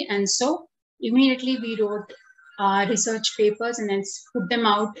simultaneously, and so immediately we wrote research papers and then put them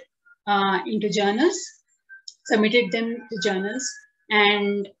out into journals, submitted them to journals,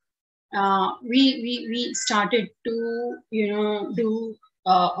 and we started to do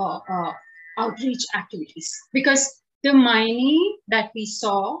outreach activities, because The mining that we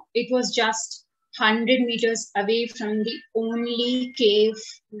saw, it was just 100 meters away from the only cave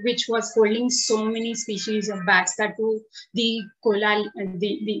which was holding so many species of bats, that were the Kolar,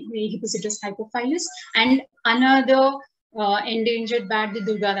 the Hippocetus hypophilus, and another endangered bat, the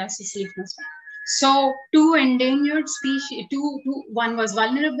Bhargavi Leaf-nosed Bat. So two endangered species, one was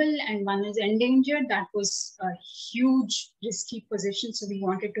vulnerable and one is endangered. That was a huge risky position. So we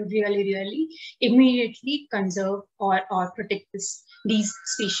wanted to really immediately conserve or protect these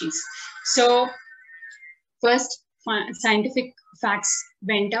species. So first scientific facts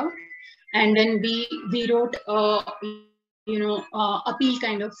went out, and then we wrote appeal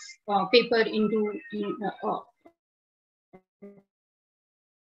kind of paper into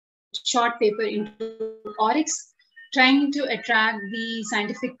short paper into Oryx, trying to attract the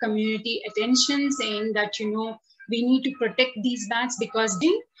scientific community attention, saying that, we need to protect these bats, because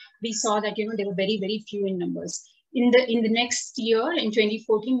we saw that, they were very few in numbers. In the next year, in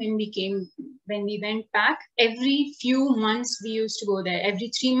 2014, when we went back, every few months we used to go there. Every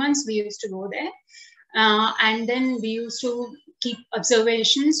 3 months we used to go there, and then we used to keep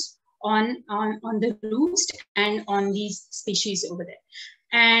observations on the roost and on these species over there.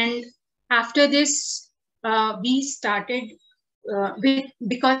 And after this, we started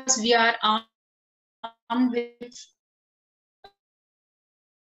because we are armed with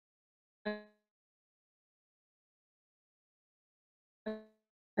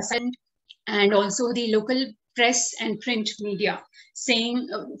and also the local press and print media, saying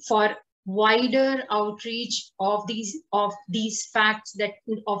for wider outreach of these facts,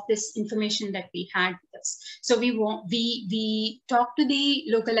 of this information that we had with us. So we talked to the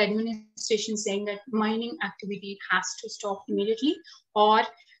local administration, saying that mining activity has to stop immediately, or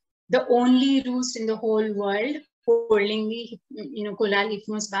the only roost in the whole world holding the Kolar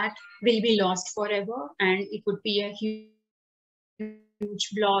Leaf-nosed Bat will be lost forever, and it would be a huge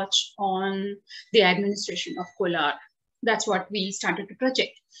blotch on the administration of Kolar. That's what we started to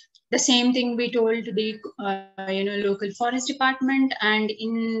project. The same thing we told the local forest department, and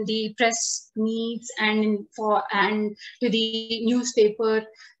in the press meets, and to the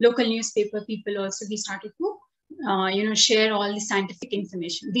local newspaper people also, we started to share all the scientific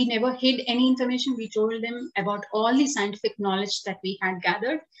information. We never hid any information. We told them about all the scientific knowledge that we had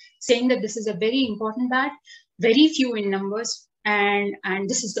gathered, saying that this is a very important bat, very few in numbers, and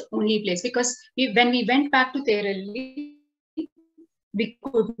this is the only place. Because when we went back to Terali, we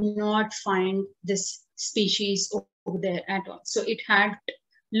could not find this species over there at all. So it had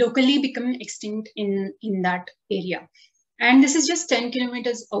locally become extinct in that area. And this is just 10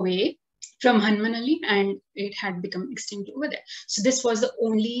 kilometers away from Hanmanali, and it had become extinct over there. So this was the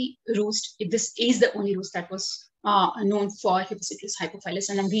only roost. This is the only roost that was known for Hippocetus hypophilus,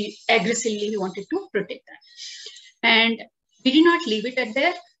 and we aggressively wanted to protect that. And we did not leave it at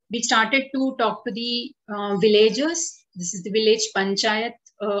there. We started to talk to the villagers. This is the village panchayat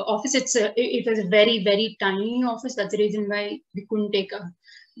office. It was a very tiny office. That's the reason why we couldn't take a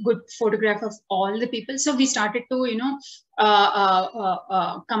good photograph of all the people. So we started to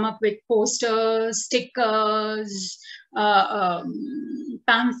come up with posters, stickers,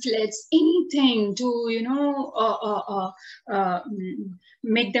 pamphlets, anything to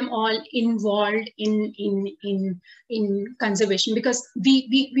make them all involved in conservation, because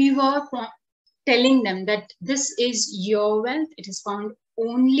we were telling them that this is your wealth, it is found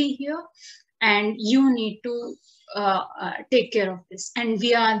only here, and you need to take care of this, and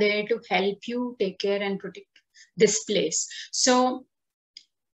we are there to help you take care and protect this place. So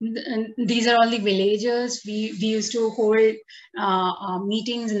these are all the villagers. We used to hold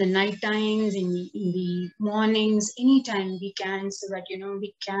meetings in the night times, in the mornings, anytime we can, so that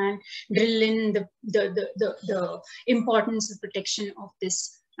we can drill in the importance of protection of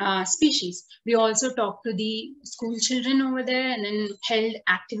this species. We also talked to the school children over there, and then held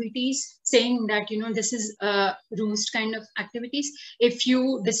activities, saying that this is a roost kind of activities. If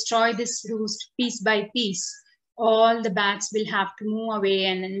you destroy this roost piece by piece, all the bats will have to move away,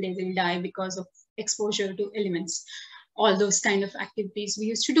 and then they will die because of exposure to elements. All those kind of activities we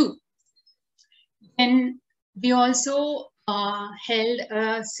used to do. And we also held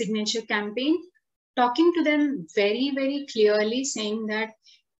a signature campaign, talking to them very clearly, saying that,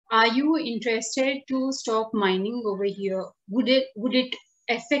 are you interested to stop mining over here? Would it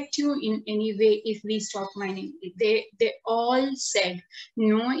affect you in any way if we stop mining? They all said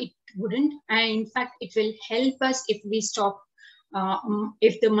no, it wouldn't, and in fact it will help us if we stop,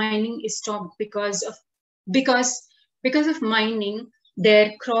 if the mining is stopped, because of mining,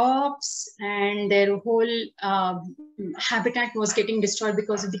 their crops and their whole habitat was getting destroyed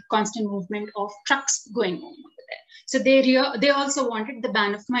because of the constant movement of trucks going on over there. So they also wanted the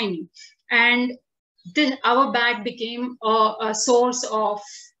ban of mining. And our bat became a source of,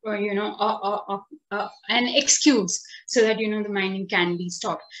 an excuse so that, the mining can be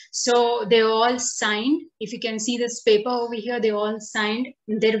stopped. So they all signed. If you can see this paper over here, they all signed.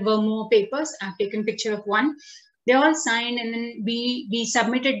 There were more papers. I've taken a picture of one. They all signed, and then we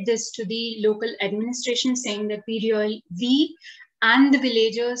submitted this to the local administration, saying that we and the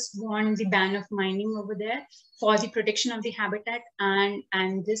villagers want the ban of mining over there for the protection of the habitat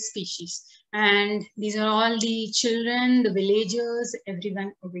and this species. And these are all the children, the villagers,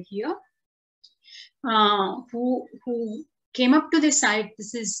 everyone over here who came up to the site.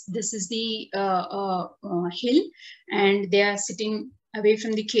 This is the hill, and they are sitting away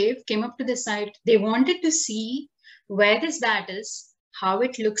from the cave, came up to the site. They wanted to see where this bat is, how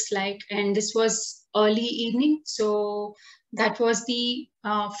it looks like, and this was early evening. So that was the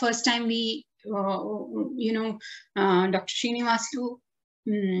first time we, Dr. Srinivasulu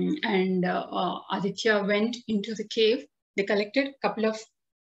and Aditya went into the cave. They collected a couple of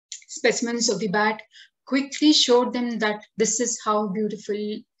specimens of the bat, quickly showed them that this is how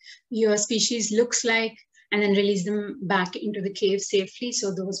beautiful your species looks like, and then released them back into the cave safely.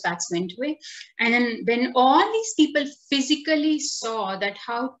 So those bats went away. And then when all these people physically saw that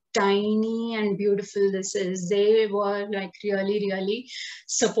how tiny and beautiful this is, they were like really, really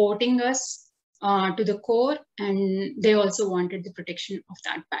supporting us to the core. And they also wanted the protection of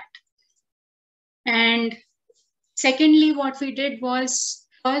that bat. And secondly, what we did was,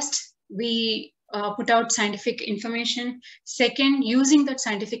 first, we put out scientific information. Second, using that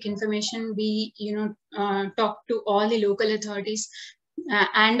scientific information, we talked to all the local authorities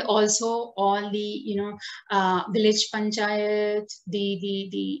and also all the village panchayat,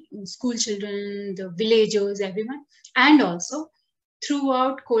 the school children, the villagers, everyone, and also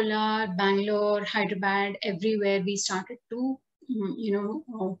throughout Kolar, Bangalore, Hyderabad, everywhere we started to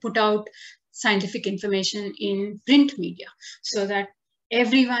put out scientific information in print media, so that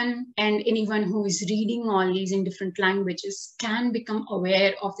everyone and anyone who is reading all these in different languages can become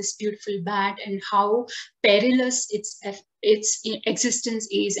aware of this beautiful bat and how perilous its existence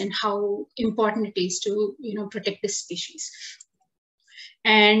is, and how important it is to protect this species.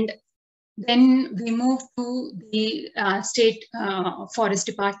 And then we moved to the state forest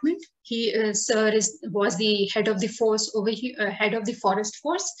department. Sir was the head of the force over here, head of the forest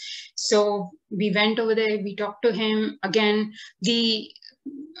force. So we went over there, we talked to him. Again, the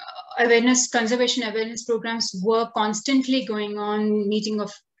conservation awareness programs were constantly going on, meeting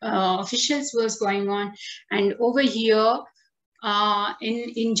of officials was going on. And over here,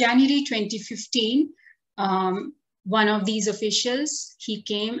 in January 2015, one of these officials, he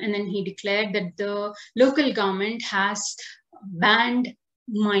came and then he declared that the local government has banned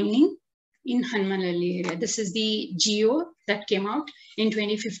mining in Hanmanhalli area. This is the GO that came out in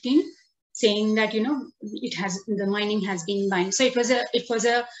 2015, saying that the mining has been banned. So it was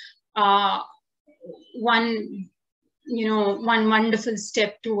a one wonderful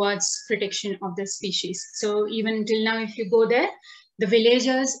step towards protection of the species. So even till now, if you go there, the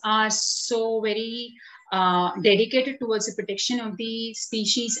villagers are so very dedicated towards the protection of the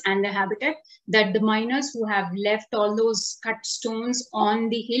species and the habitat, that the miners who have left all those cut stones on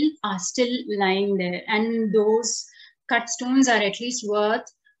the hill are still lying there. And those cut stones are at least worth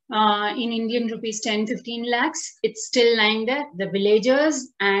in Indian rupees 10-15 lakhs. It's still lying there. The villagers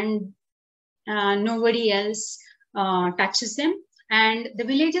and nobody else touches them. And the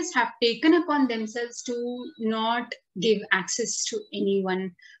villagers have taken upon themselves to not give access to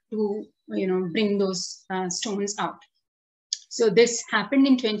anyone to bring those stones out. So this happened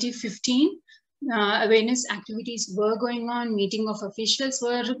in 2015. Awareness activities were going on, meeting of officials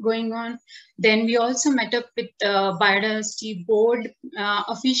were going on. Then we also met up with biodiversity board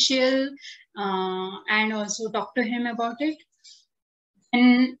official and also talked to him about it.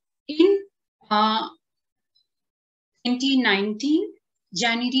 And in 2019,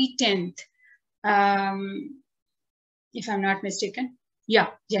 January 10th, if I'm not mistaken,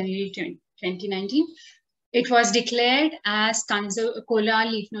 January 2019, it was declared as Kolar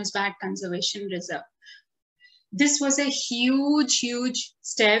Leaf-nosed Bat Conservation Reserve. This was a huge, huge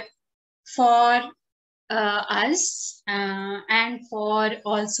step for us and for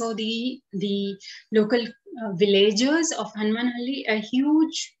also the local villagers of Hanmanhalli, a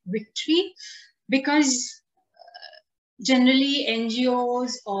huge victory, because generally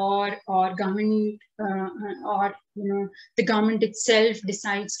NGOs or government or the government itself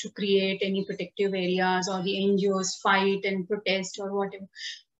decides to create any protective areas, or the NGOs fight and protest or whatever.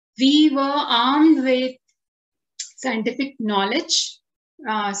 We were armed with scientific knowledge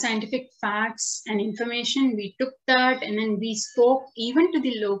scientific facts and information. We took that and then we spoke even to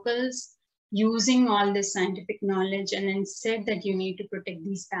the locals using all this scientific knowledge, and then said that you need to protect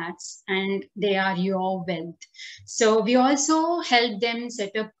these bats and they are your wealth. So we also helped them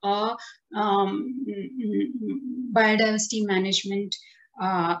set up a biodiversity management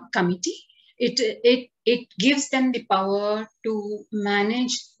committee. It gives them the power to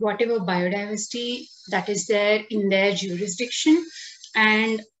manage whatever biodiversity that is there in their jurisdiction,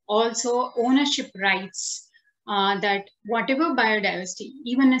 and also ownership rights, that whatever biodiversity,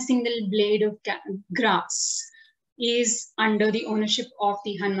 even a single blade of grass, is under the ownership of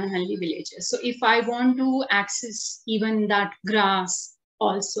the Hanmanhalli villagers. So if I want to access even that grass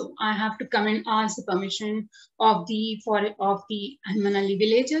also, I have to come and ask the permission of the Hanmanhalli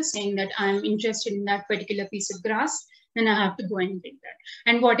villagers, saying that I'm interested in that particular piece of grass, then I have to go and take that.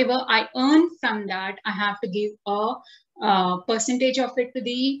 And whatever I earn from that, I have to give a percentage of it to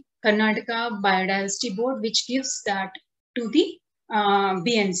the Karnataka Biodiversity Board, which gives that to the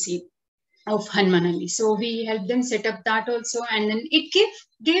BNC of Hanmanhalli. So we helped them set up that also, and then it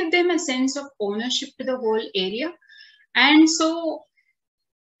gave them a sense of ownership to the whole area. And so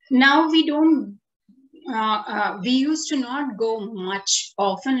now we don't, we used to not go much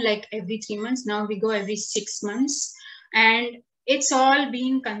often, like every 3 months. Now we go every 6 months, and it's all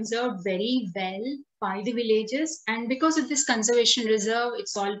being conserved very well by the villagers. And because of this conservation reserve,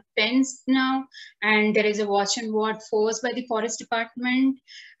 it's all fenced now, and there is a watch and ward force by the forest department,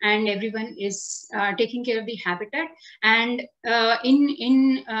 and everyone is taking care of the habitat. And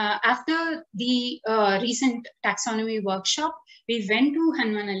after the recent taxonomy workshop, we went to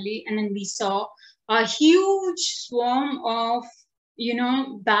Hanmanhalli, and then we saw a huge swarm of,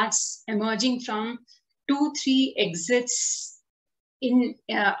 bats emerging from 2-3 exits in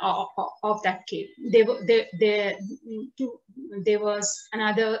of that cave. There was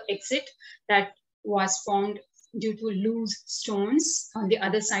another exit that was found due to loose stones on the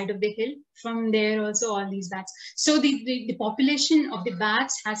other side of the hill. From there also all these bats. So the population of the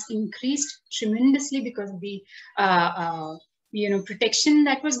bats has increased tremendously because of the protection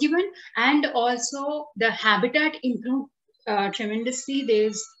that was given, and also the habitat improved tremendously.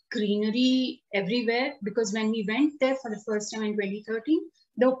 There's greenery everywhere, because when we went there for the first time in 2013,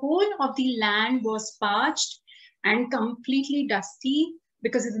 the whole of the land was parched and completely dusty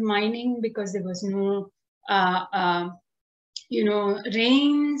because of the mining, because there was no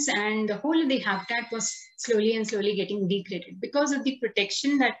rains, and the whole of the habitat was slowly getting degraded. Because of the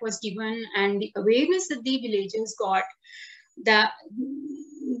protection that was given and the awareness that the villagers got,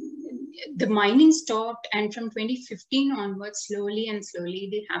 the mining stopped, and from 2015 onwards, slowly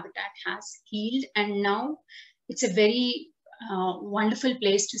the habitat has healed, and now it's a very wonderful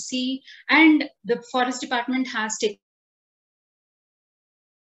place to see. And the forest department has taken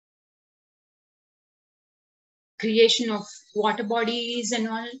creation of water bodies and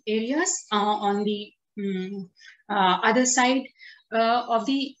all areas on the other side of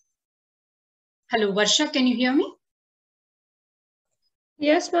the. Hello, Varsha, can you hear me?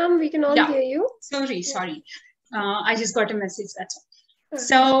 Yes, ma'am, we can all hear you. Sorry. I just got a message, that's all.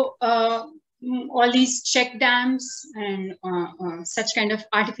 So all these check dams and such kind of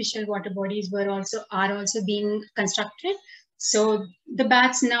artificial water bodies are also being constructed. So the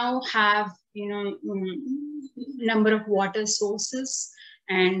bats now have, number of water sources,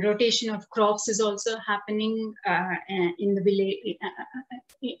 and rotation of crops is also happening in the village,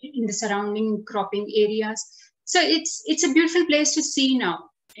 in the surrounding cropping areas. So it's a beautiful place to see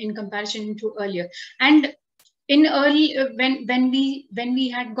now in comparison to earlier. And in early when we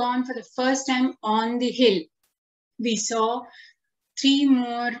had gone for the first time on the hill, we saw 3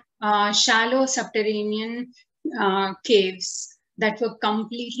 more shallow subterranean caves that were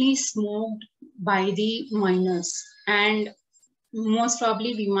completely smoked by the miners. And most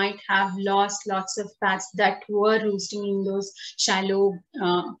probably we might have lost lots of bats that were roosting in those shallow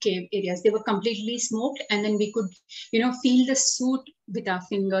cave areas. They were completely smoked, and then we could, feel the soot with our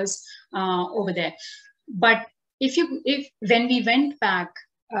fingers over there. But when we went back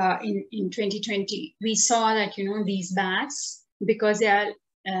in 2020, we saw that, these bats, because they are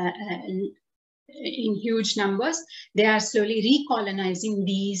in huge numbers, they are slowly recolonizing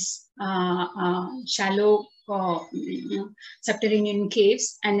these shallow subterranean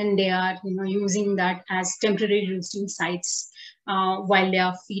caves, and then they are using that as temporary roosting sites while they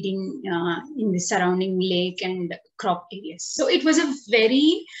are feeding in the surrounding lake and crop areas. So it was a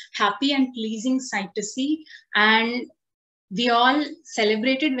very happy and pleasing sight to see, and we all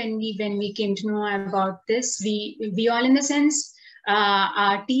celebrated when we came to know about this. We all, in the sense,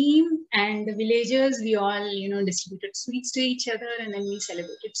 our team and the villagers, we all, distributed sweets to each other, and then we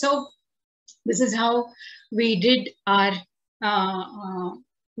celebrated. So this is how we did our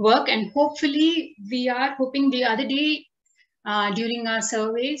work, and hopefully we are hoping. The other day during our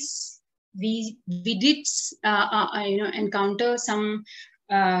surveys, we did encounter some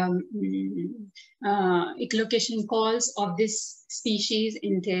echolocation calls of this species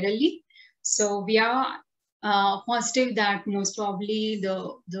in Terali. So we are positive that most probably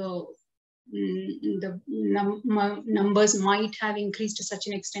the numbers might have increased to such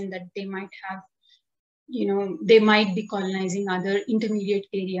an extent that they might have, they might be colonizing other intermediate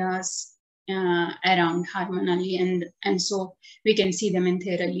areas around Harmanali, and so we can see them in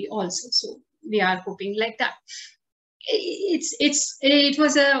Therali also. So we are hoping like that. It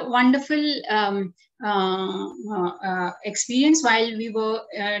was a wonderful experience while we were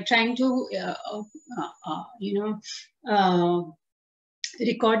trying to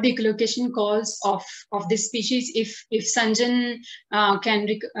record the echolocation calls of this species. If Sanjan can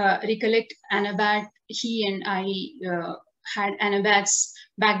recollect Anabat, he and I had Anabats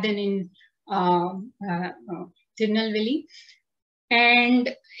back then in Tirunelveli,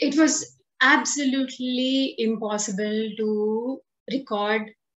 and it was absolutely impossible to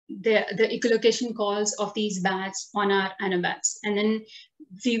record the echolocation calls of these bats on our Anabats. And then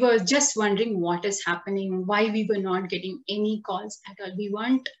we were just wondering what is happening, why we were not getting any calls at all. We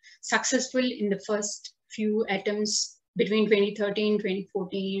weren't successful in the first few attempts between 2013,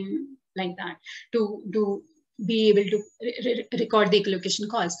 2014, like that, to be able to record the echolocation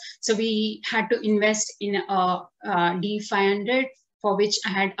calls. So we had to invest in a D500, for which I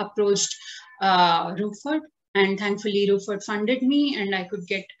had approached Ruford, and thankfully Ruford funded me and I could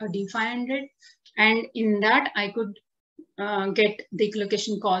get a D500. And in that I could get the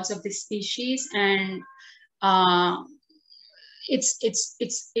echolocation calls of this species, and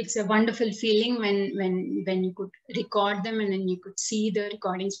it's a wonderful feeling when you could record them and then you could see the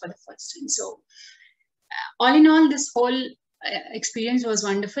recordings for the first time. So all in all, this whole experience was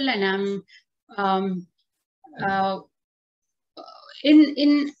wonderful, and I'm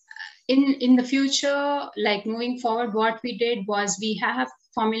in the future, like moving forward, what we did was we have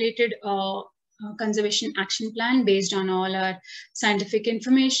formulated a conservation action plan based on all our scientific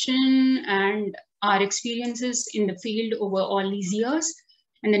information and our experiences in the field over all these years.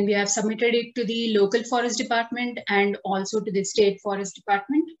 And then we have submitted it to the local forest department and also to the state forest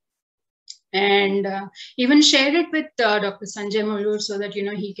department, and even shared it with Dr. Sanjay Malur so that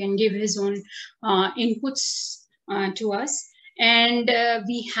he can give his own inputs to us. And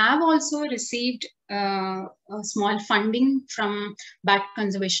we have also received a small funding from Bat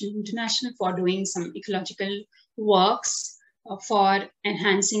Conservation International for doing some ecological works for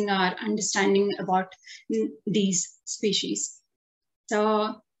enhancing our understanding about these species.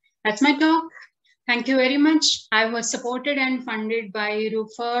 So that's my talk. Thank you very much. I was supported and funded by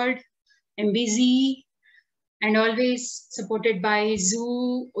Ruford, MBZ, and always supported by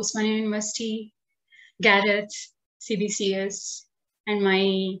Zoo, Osmania University, Gareth, CBCS, and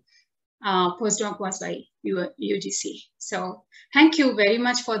my postdoc was by UGC. So thank you very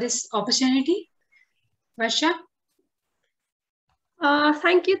much for this opportunity. Varsha?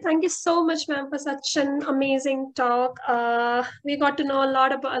 Thank you so much, ma'am, for such an amazing talk. We got to know a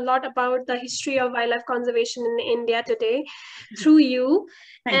lot about the history of wildlife conservation in India today through you.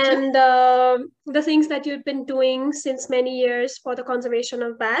 Thank you. The things that you've been doing since many years for the conservation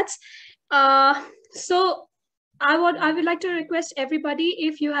of bats. So I would like to request everybody,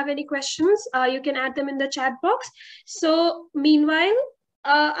 if you have any questions, you can add them in the chat box. So meanwhile,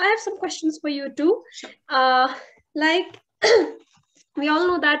 I have some questions for you too. We all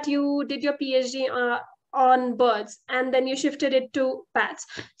know that you did your PhD on birds and then you shifted it to bats.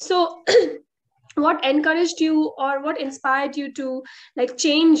 So what encouraged you or what inspired you to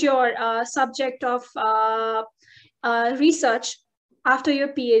change your subject of research after your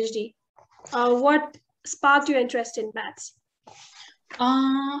PhD? What sparked your interest in bats?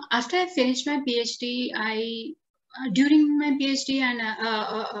 After I finished my PhD, during my PhD, and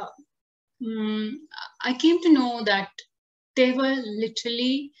I came to know that there were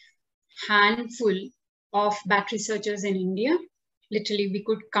literally handful of bat researchers in India. Literally, we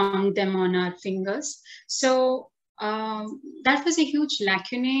could count them on our fingers. So that was a huge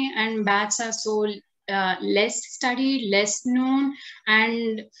lacune, and bats are so less studied, less known,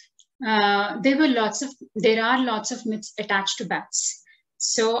 and there are lots of myths attached to bats.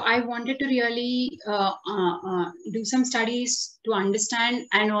 So I wanted to really do some studies to understand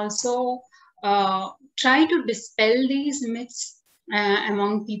and also try to dispel these myths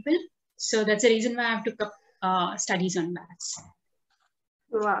among people. So that's the reason why I took up studies on bats.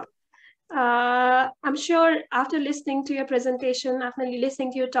 Wow. I'm sure after listening to your presentation, after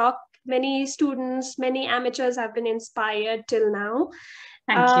listening to your talk, many students, many amateurs have been inspired till now.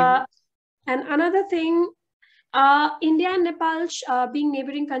 Thank you. And another thing, India and Nepal, being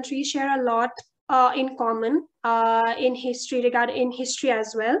neighboring countries, share a lot in common in history, in history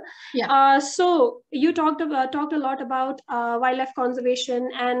as well. Yeah. So you talked a lot about wildlife conservation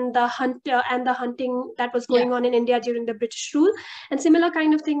and the hunting that was going on in India during the British rule, and similar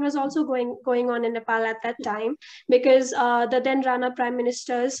kind of thing was also going on in Nepal at that time, because the then Rana prime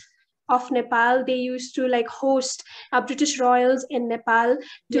ministers of Nepal, they used to like host British royals in Nepal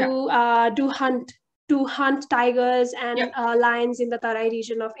to hunt tigers and lions in the Tarai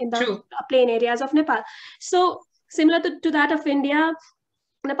region in the plain areas of Nepal. So similar to that of India,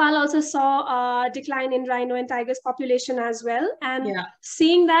 Nepal also saw a decline in rhino and tigers population as well. And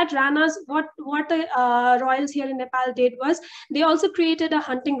seeing that, Ranas, what the royals here in Nepal did was they also created a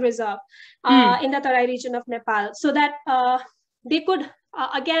hunting reserve in the Tarai region of Nepal, so that they could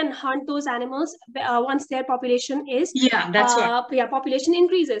again hunt those animals once their population is population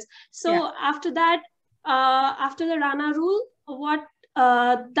increases. So after that, after the Rana rule,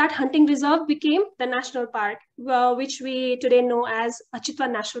 that hunting reserve became the national park, which we today know as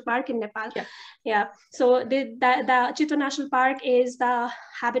Chitwan National Park in Nepal. So the Chitwan National Park is the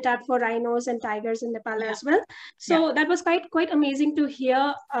habitat for rhinos and tigers in Nepal as well. So that was quite amazing to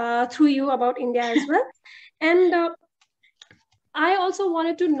hear through you about India as well. And I also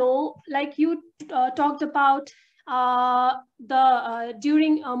wanted to know, like you talked about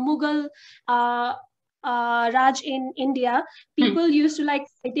during Mughal Raj in India, people used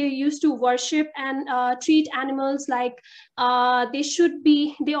to worship and treat animals like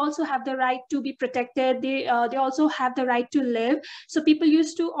they also have the right to be protected. They also have the right to live. So people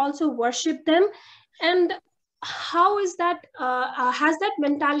used to also worship them. And how is that, has that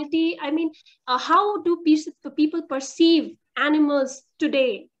mentality, I mean, how do people perceive animals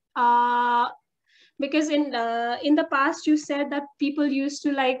today? Because in the past you said that people used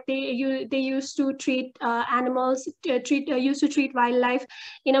to they used to treat animals, used to treat wildlife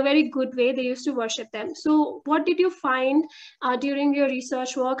in a very good way. They used to worship them. So what did you find during your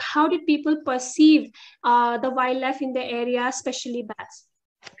research work? How did people perceive the wildlife in the area, especially bats?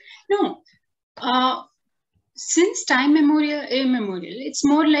 No, since time immemorial, it's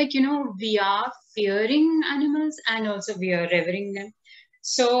more like, we are fearing animals and also we are revering them.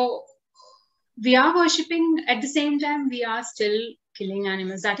 So we are worshipping, at the same time we are still killing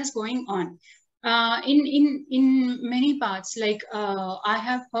animals. That is going on in many parts. Like I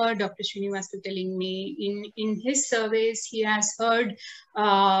have heard Dr. Srinivasulu telling me in his surveys, he has heard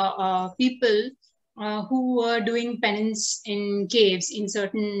people who were doing penance in caves in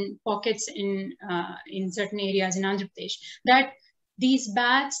certain pockets in certain areas in Andhra Pradesh, that these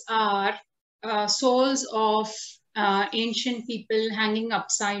bats are souls of ancient people hanging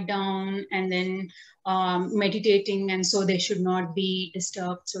upside down and then meditating, and so they should not be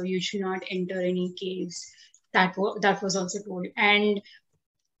disturbed. So you should not enter any caves. That was also told. And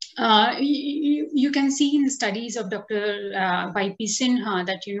you can see in the studies of Dr. Y.P. Sinha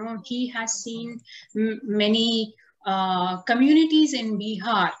that, he has seen many communities in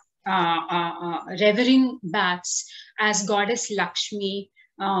Bihar revering bats as goddess Lakshmi,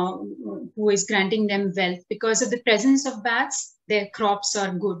 who is granting them wealth. Because of the presence of bats, their crops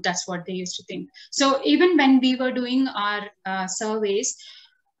are good. That's what they used to think. So even when we were doing our surveys,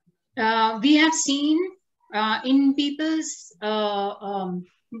 we have seen in people's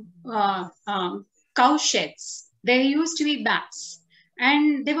cow sheds, there used to be bats.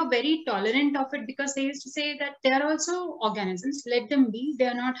 And they were very tolerant of it, because they used to say that they are also organisms, let them be, they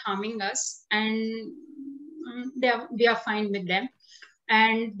are not harming us, and we are fine with them.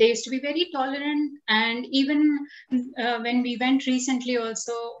 And they used to be very tolerant. And even when we went recently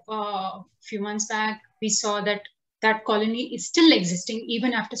also, a few months back, we saw that that colony is still existing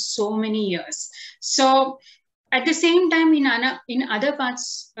even after so many years. So at the same time, in other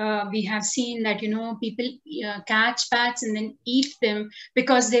parts, we have seen that, people catch bats and then eat them,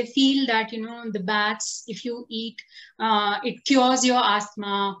 because they feel that, the bats, if you eat, it cures your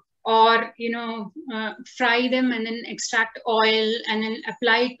asthma. Or, fry them and then extract oil and then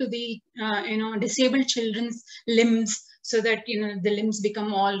apply it to the, disabled children's limbs, so that, the limbs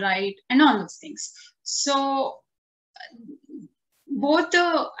become all right and all those things. So both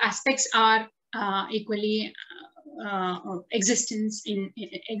the aspects are equally existing in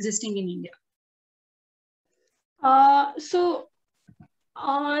India. So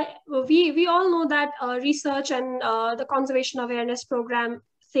we all know that research and the conservation awareness program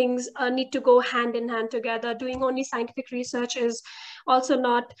things need to go hand in hand together. Doing only scientific research is also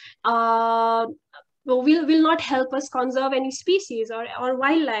not will not help us conserve any species or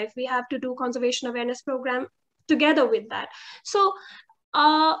wildlife. We have to do conservation awareness program together with that. So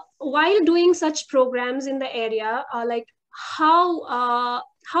while doing such programs in the area, like how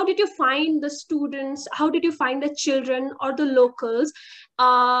did you find the students? How did you find the children or the locals,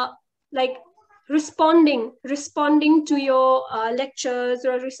 like responding to your lectures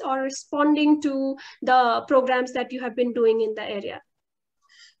or responding to the programs that you have been doing in the area?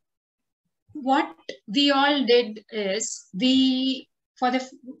 What we all did is for the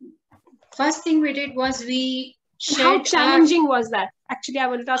first thing we did was we shared. How challenging was that? Actually, I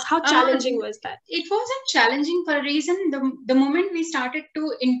wanted to ask, how challenging was that? It wasn't challenging for a reason. The moment we started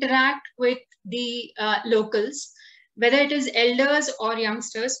to interact with the locals, whether it is elders or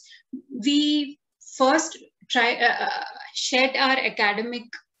youngsters, we first shared our academic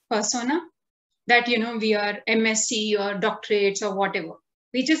persona, that, you know, we are MSc or doctorates or whatever.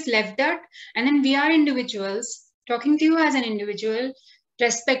 We just left that, and then we are individuals talking to you as an individual,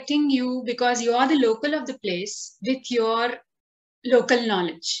 respecting you because you are the local of the place with your local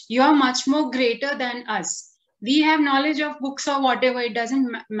knowledge. You are much more greater than us. We have knowledge of books or whatever. It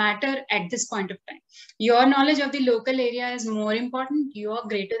doesn't matter at this point of time. Your knowledge of the local area is more important. You are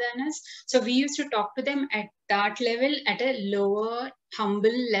greater than us. So we used to talk to them at that level, at a lower,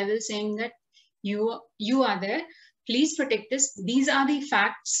 humble level, saying that you are there. Please protect this. These are the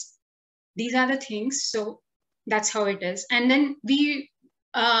facts. These are the things. So that's how it is. And then we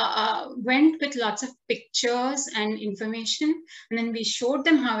went with lots of pictures and information, and then we showed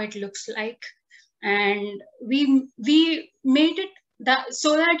them how it looks like, and we made it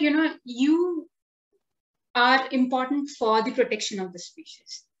so that, you know, you are important for the protection of the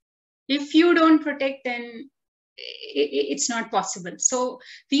species. If you don't protect, then it's not possible. So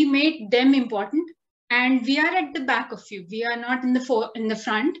we made them important, and we are at the back of you. We are not in the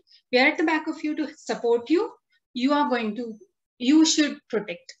front. We are at the back of you to support you. You should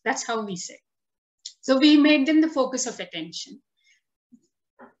protect. That's how we say. So we made them the focus of attention.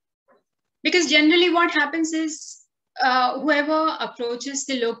 Because generally what happens is whoever approaches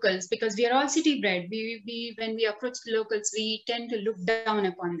the locals, because we are all city bred, when we approach the locals, we tend to look down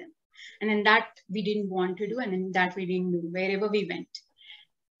upon them. And then that we didn't want to do, and then that we didn't do wherever we went.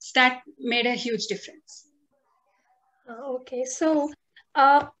 So that made a huge difference. Okay, so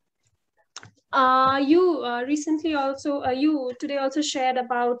you recently also, you today also shared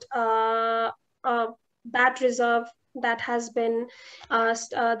about a bat reserve that has been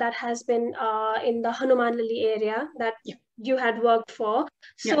in the Hanumanlali area that you had worked for.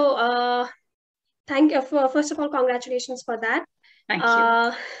 So thank you first of all, congratulations for that. Thank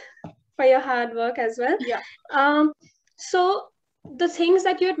you. For your hard work as well. Yeah. So the things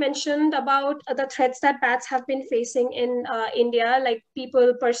that you had mentioned about the threats that bats have been facing in India, like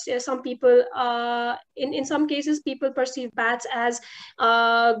some people in some cases people perceive bats as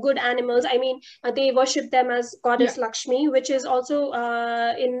good animals. I mean, they worship them as goddess Lakshmi, which is also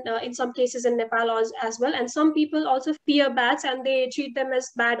in some cases in Nepal as well. And some people also fear bats and they treat them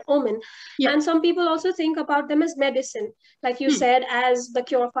as bad omen. And some people also think about them as medicine, like you said, as the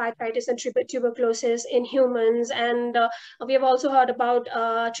cure for arthritis and tuberculosis in humans. And we have also heard about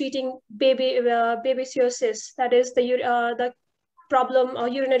treating babesiosis, that is the problem or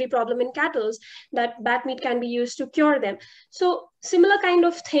urinary problem in cattle, that bat meat can be used to cure them. So similar kind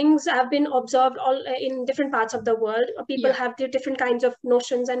of things have been observed all in different parts of the world. People have different kinds of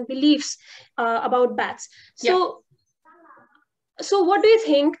notions and beliefs about bats. So what do you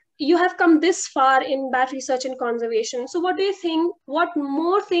think? You have come this far in bat research and conservation. So what do you think, what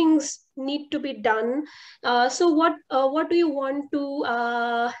more things need to be done? So what do you want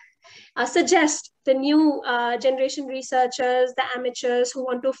to suggest the new generation researchers, the amateurs who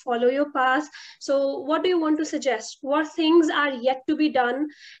want to follow your path? So what do you want to suggest? What things are yet to be done?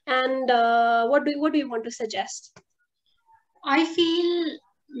 And what do you want to suggest? I feel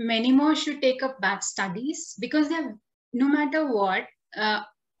many more should take up bat studies, because they're, no matter what,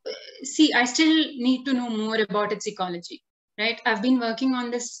 see, I still need to know more about its ecology, right? I've been working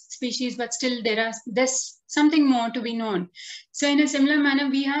on this species, but still there's something more to be known. So in a similar manner,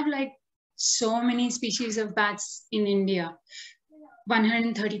 we have like so many species of bats in India,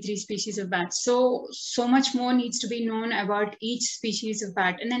 133 species of bats. So much more needs to be known about each species of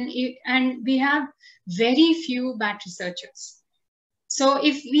bat. And we have very few bat researchers. So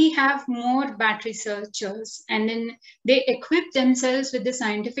if we have more bat researchers and then they equip themselves with the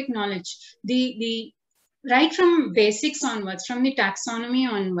scientific knowledge, the right from basics onwards, from the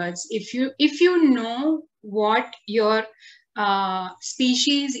taxonomy onwards, if you know what your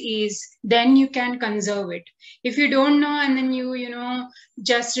species is, then you can conserve it. If you don't know, and then you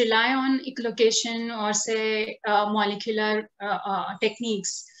just rely on echolocation or say molecular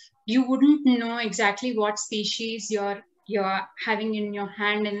techniques, you wouldn't know exactly what species you're having in your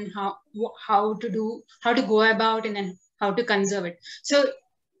hand and how to go about and then how to conserve it. So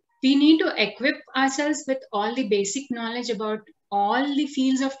we need to equip ourselves with all the basic knowledge about all the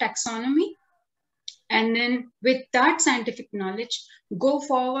fields of taxonomy, and then with that scientific knowledge, go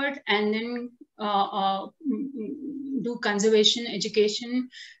forward and then do conservation education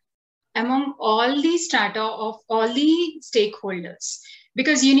among all the strata of all the stakeholders.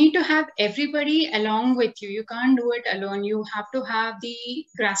 Because you need to have everybody along with you. You can't do it alone. You have to have the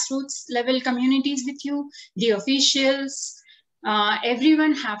grassroots level communities with you, the officials,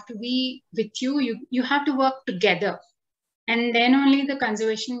 everyone have to be with you. You have to work together. And then only the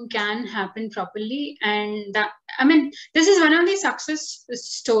conservation can happen properly. And that, I mean, this is one of the success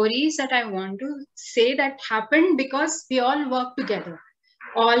stories that I want to say that happened because we all work together.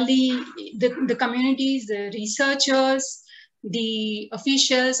 All the communities, the researchers, the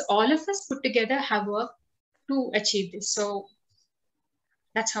officials, all of us put together have worked to achieve this. So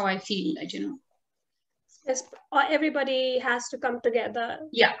that's how I feel, Yes, everybody has to come together,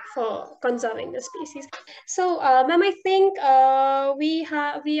 yeah, for conserving the species. So, ma'am, I think we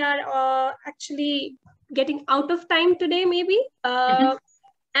are actually getting out of time today, maybe.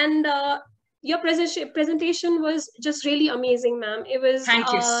 And your presentation was just really amazing, ma'am. It was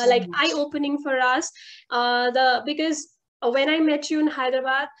thank you so like much. eye-opening for us. Because when I met you in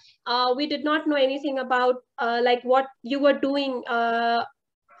Hyderabad, we did not know anything about like what you were doing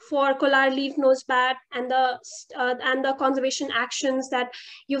for Kolar Leaf-nosed Bat and the conservation actions that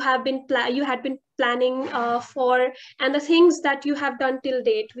you had been planning for, and the things that you have done till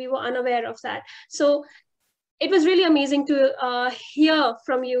date. We were unaware of that. So it was really amazing to hear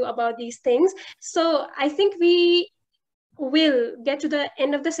from you about these things. So I think we will get to the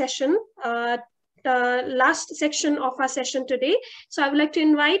end of the session, the last section of our session today. So I would like to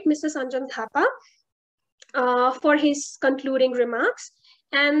invite Mr. Sanjan Thapa for his concluding remarks.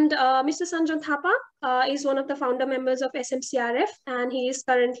 And Mr. Sanjan Thapa is one of the founder members of SMCRF, and he is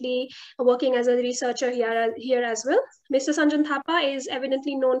currently working as a researcher here as well. Mr. Sanjan Thapa is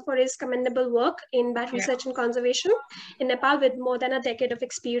evidently known for his commendable work in bat research and conservation in Nepal with more than a decade of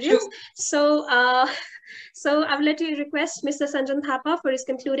experience. So I would like to request Mr. Sanjan Thapa for his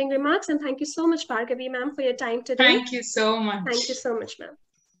concluding remarks. And thank you so much, Bhargavi, ma'am, for your time today. Thank you so much. Thank you so much, ma'am.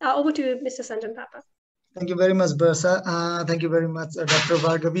 Over to you, Mr. Sanjan Thapa. Thank you very much, Bersa. Thank you very much, Dr.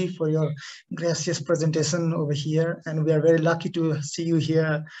 Bhargavi, for your gracious presentation over here. And we are very lucky to see you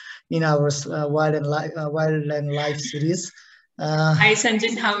here in our Wildland Life series. Hi,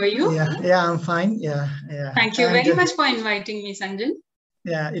 Sanjan. How are you? Yeah, I'm fine. Yeah. Thank you very much for inviting me, Sanjan.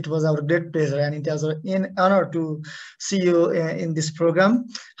 Yeah, it was our great pleasure, and it was an honor to see you in this program.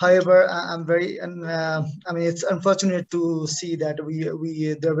 However, I'm very, I mean, it's unfortunate to see that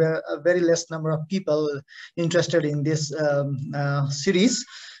there were a very less number of people interested in this series.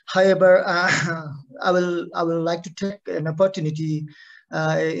 However, I will like to take an opportunity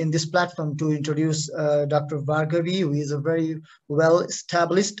in this platform to introduce Dr. Bhargavi, who is a very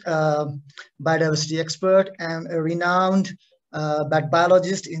well-established biodiversity expert and a renowned bat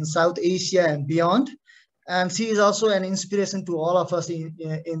biologist in South Asia and beyond. And she is also an inspiration to all of us in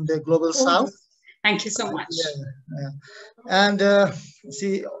the global South. Thank you so much. Yeah. And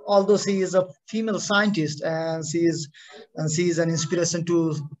although she is a female scientist, and she is an inspiration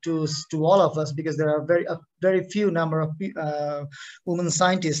to all of us, because there are very few number of women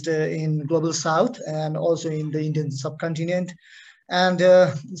scientists in global South and also in the Indian subcontinent. And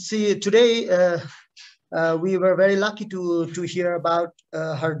today. We were very lucky to hear about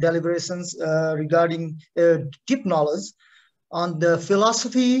her deliberations regarding deep knowledge on the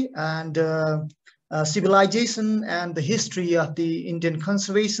philosophy and civilization and the history of the Indian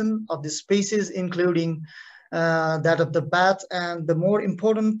conservation of the species, including that of the bat. And the more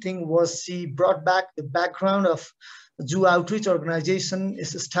important thing was she brought back the background of Zoo Outreach Organization,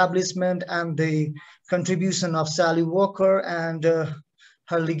 its establishment, and the contribution of Sally Walker and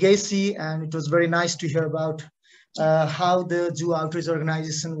her legacy. And it was very nice to hear about how the Zoo Outreach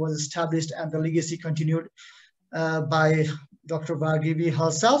Organization was established and the legacy continued by Dr. Bhargavi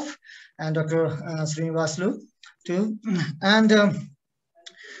herself and Dr. Srinivasulu too. And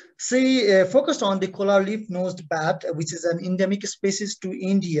she focused on the Kolar Leaf-nosed Bat, which is an endemic species to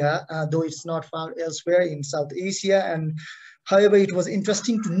India, though it's not found elsewhere in South Asia. And however, it was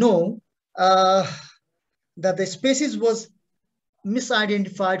interesting to know that the species was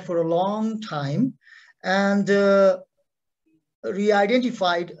misidentified for a long time, and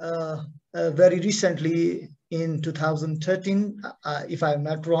re-identified very recently in 2013, if I'm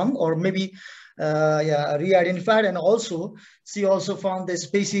not wrong, or maybe re-identified, and also she also found the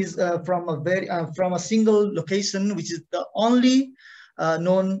species from a single location, which is the only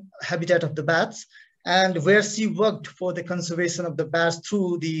known habitat of the bats, and where she worked for the conservation of the bats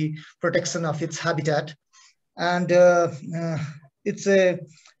through the protection of its habitat. And it's a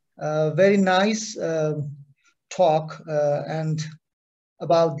very nice talk and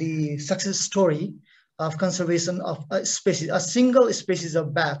about the success story of conservation of a species, a single species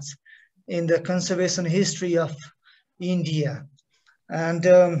of bats in the conservation history of India. And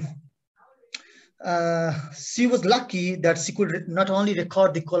she was lucky that she could not only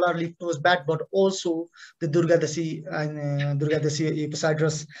record the Kolar Leaf-nosed Bat, but also the Durgadasi and Durgadasi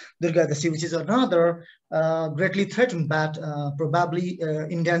Ipsidrus Durgadasi, which is another greatly threatened bat, probably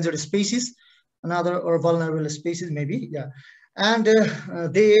endangered species, another or vulnerable species maybe, yeah. And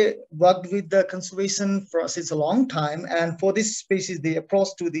they worked with the conservation for since a long time. And for this species, they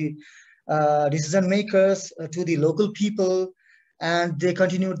approached to the decision makers, to the local people, and they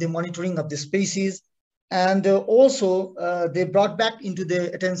continued the monitoring of the species. And also they brought back into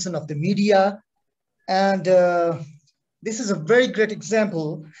the attention of the media. And this is a very great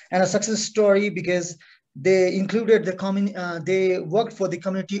example and a success story, because they included the they worked for the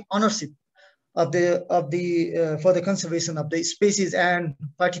community ownership of for the conservation of the species, and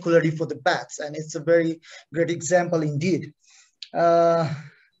particularly for the bats. And it's a very great example indeed.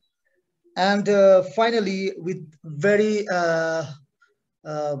 And finally, with very hard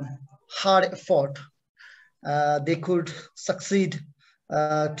effort, they could succeed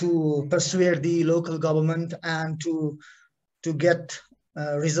to persuade the local government and to get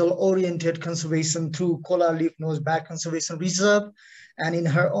result-oriented conservation through Kolar Leaf-nosed Bat Conservation Reserve. And in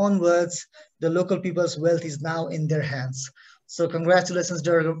her own words, the local people's wealth is now in their hands. So congratulations,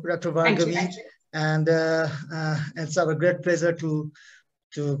 Dr. Bhargavi. And it's our great pleasure to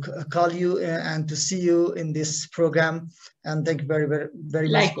call you and to see you in this program. And thank you very, very, very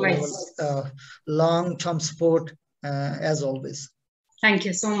much for your long-term support, as always. Thank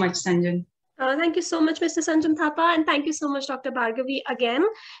you so much, Sanjan. Thank you so much, Mr. Sanjan Thapa, and thank you so much, Dr. Bhargavi, again.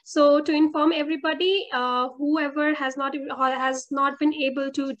 So to inform everybody, whoever has not been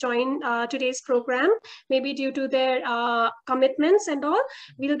able to join today's program, maybe due to their commitments and all,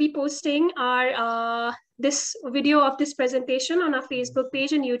 we'll be posting our this video of this presentation on our Facebook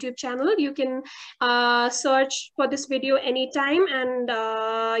page and YouTube channel. You can search for this video anytime, and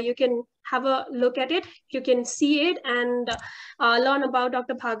you can have a look at it. You can see it and learn about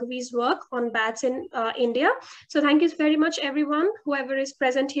Dr. Bhargavi's work on bats in India. So thank you very much, everyone, whoever is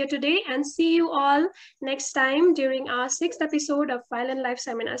present here today, and see you all next time during our 6th episode of Wild and Life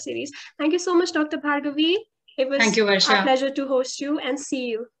Seminar Series. Thank you so much, Dr. Bhargavi. It was a pleasure to host you, and see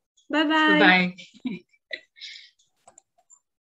you. Bye-bye. Bye-bye.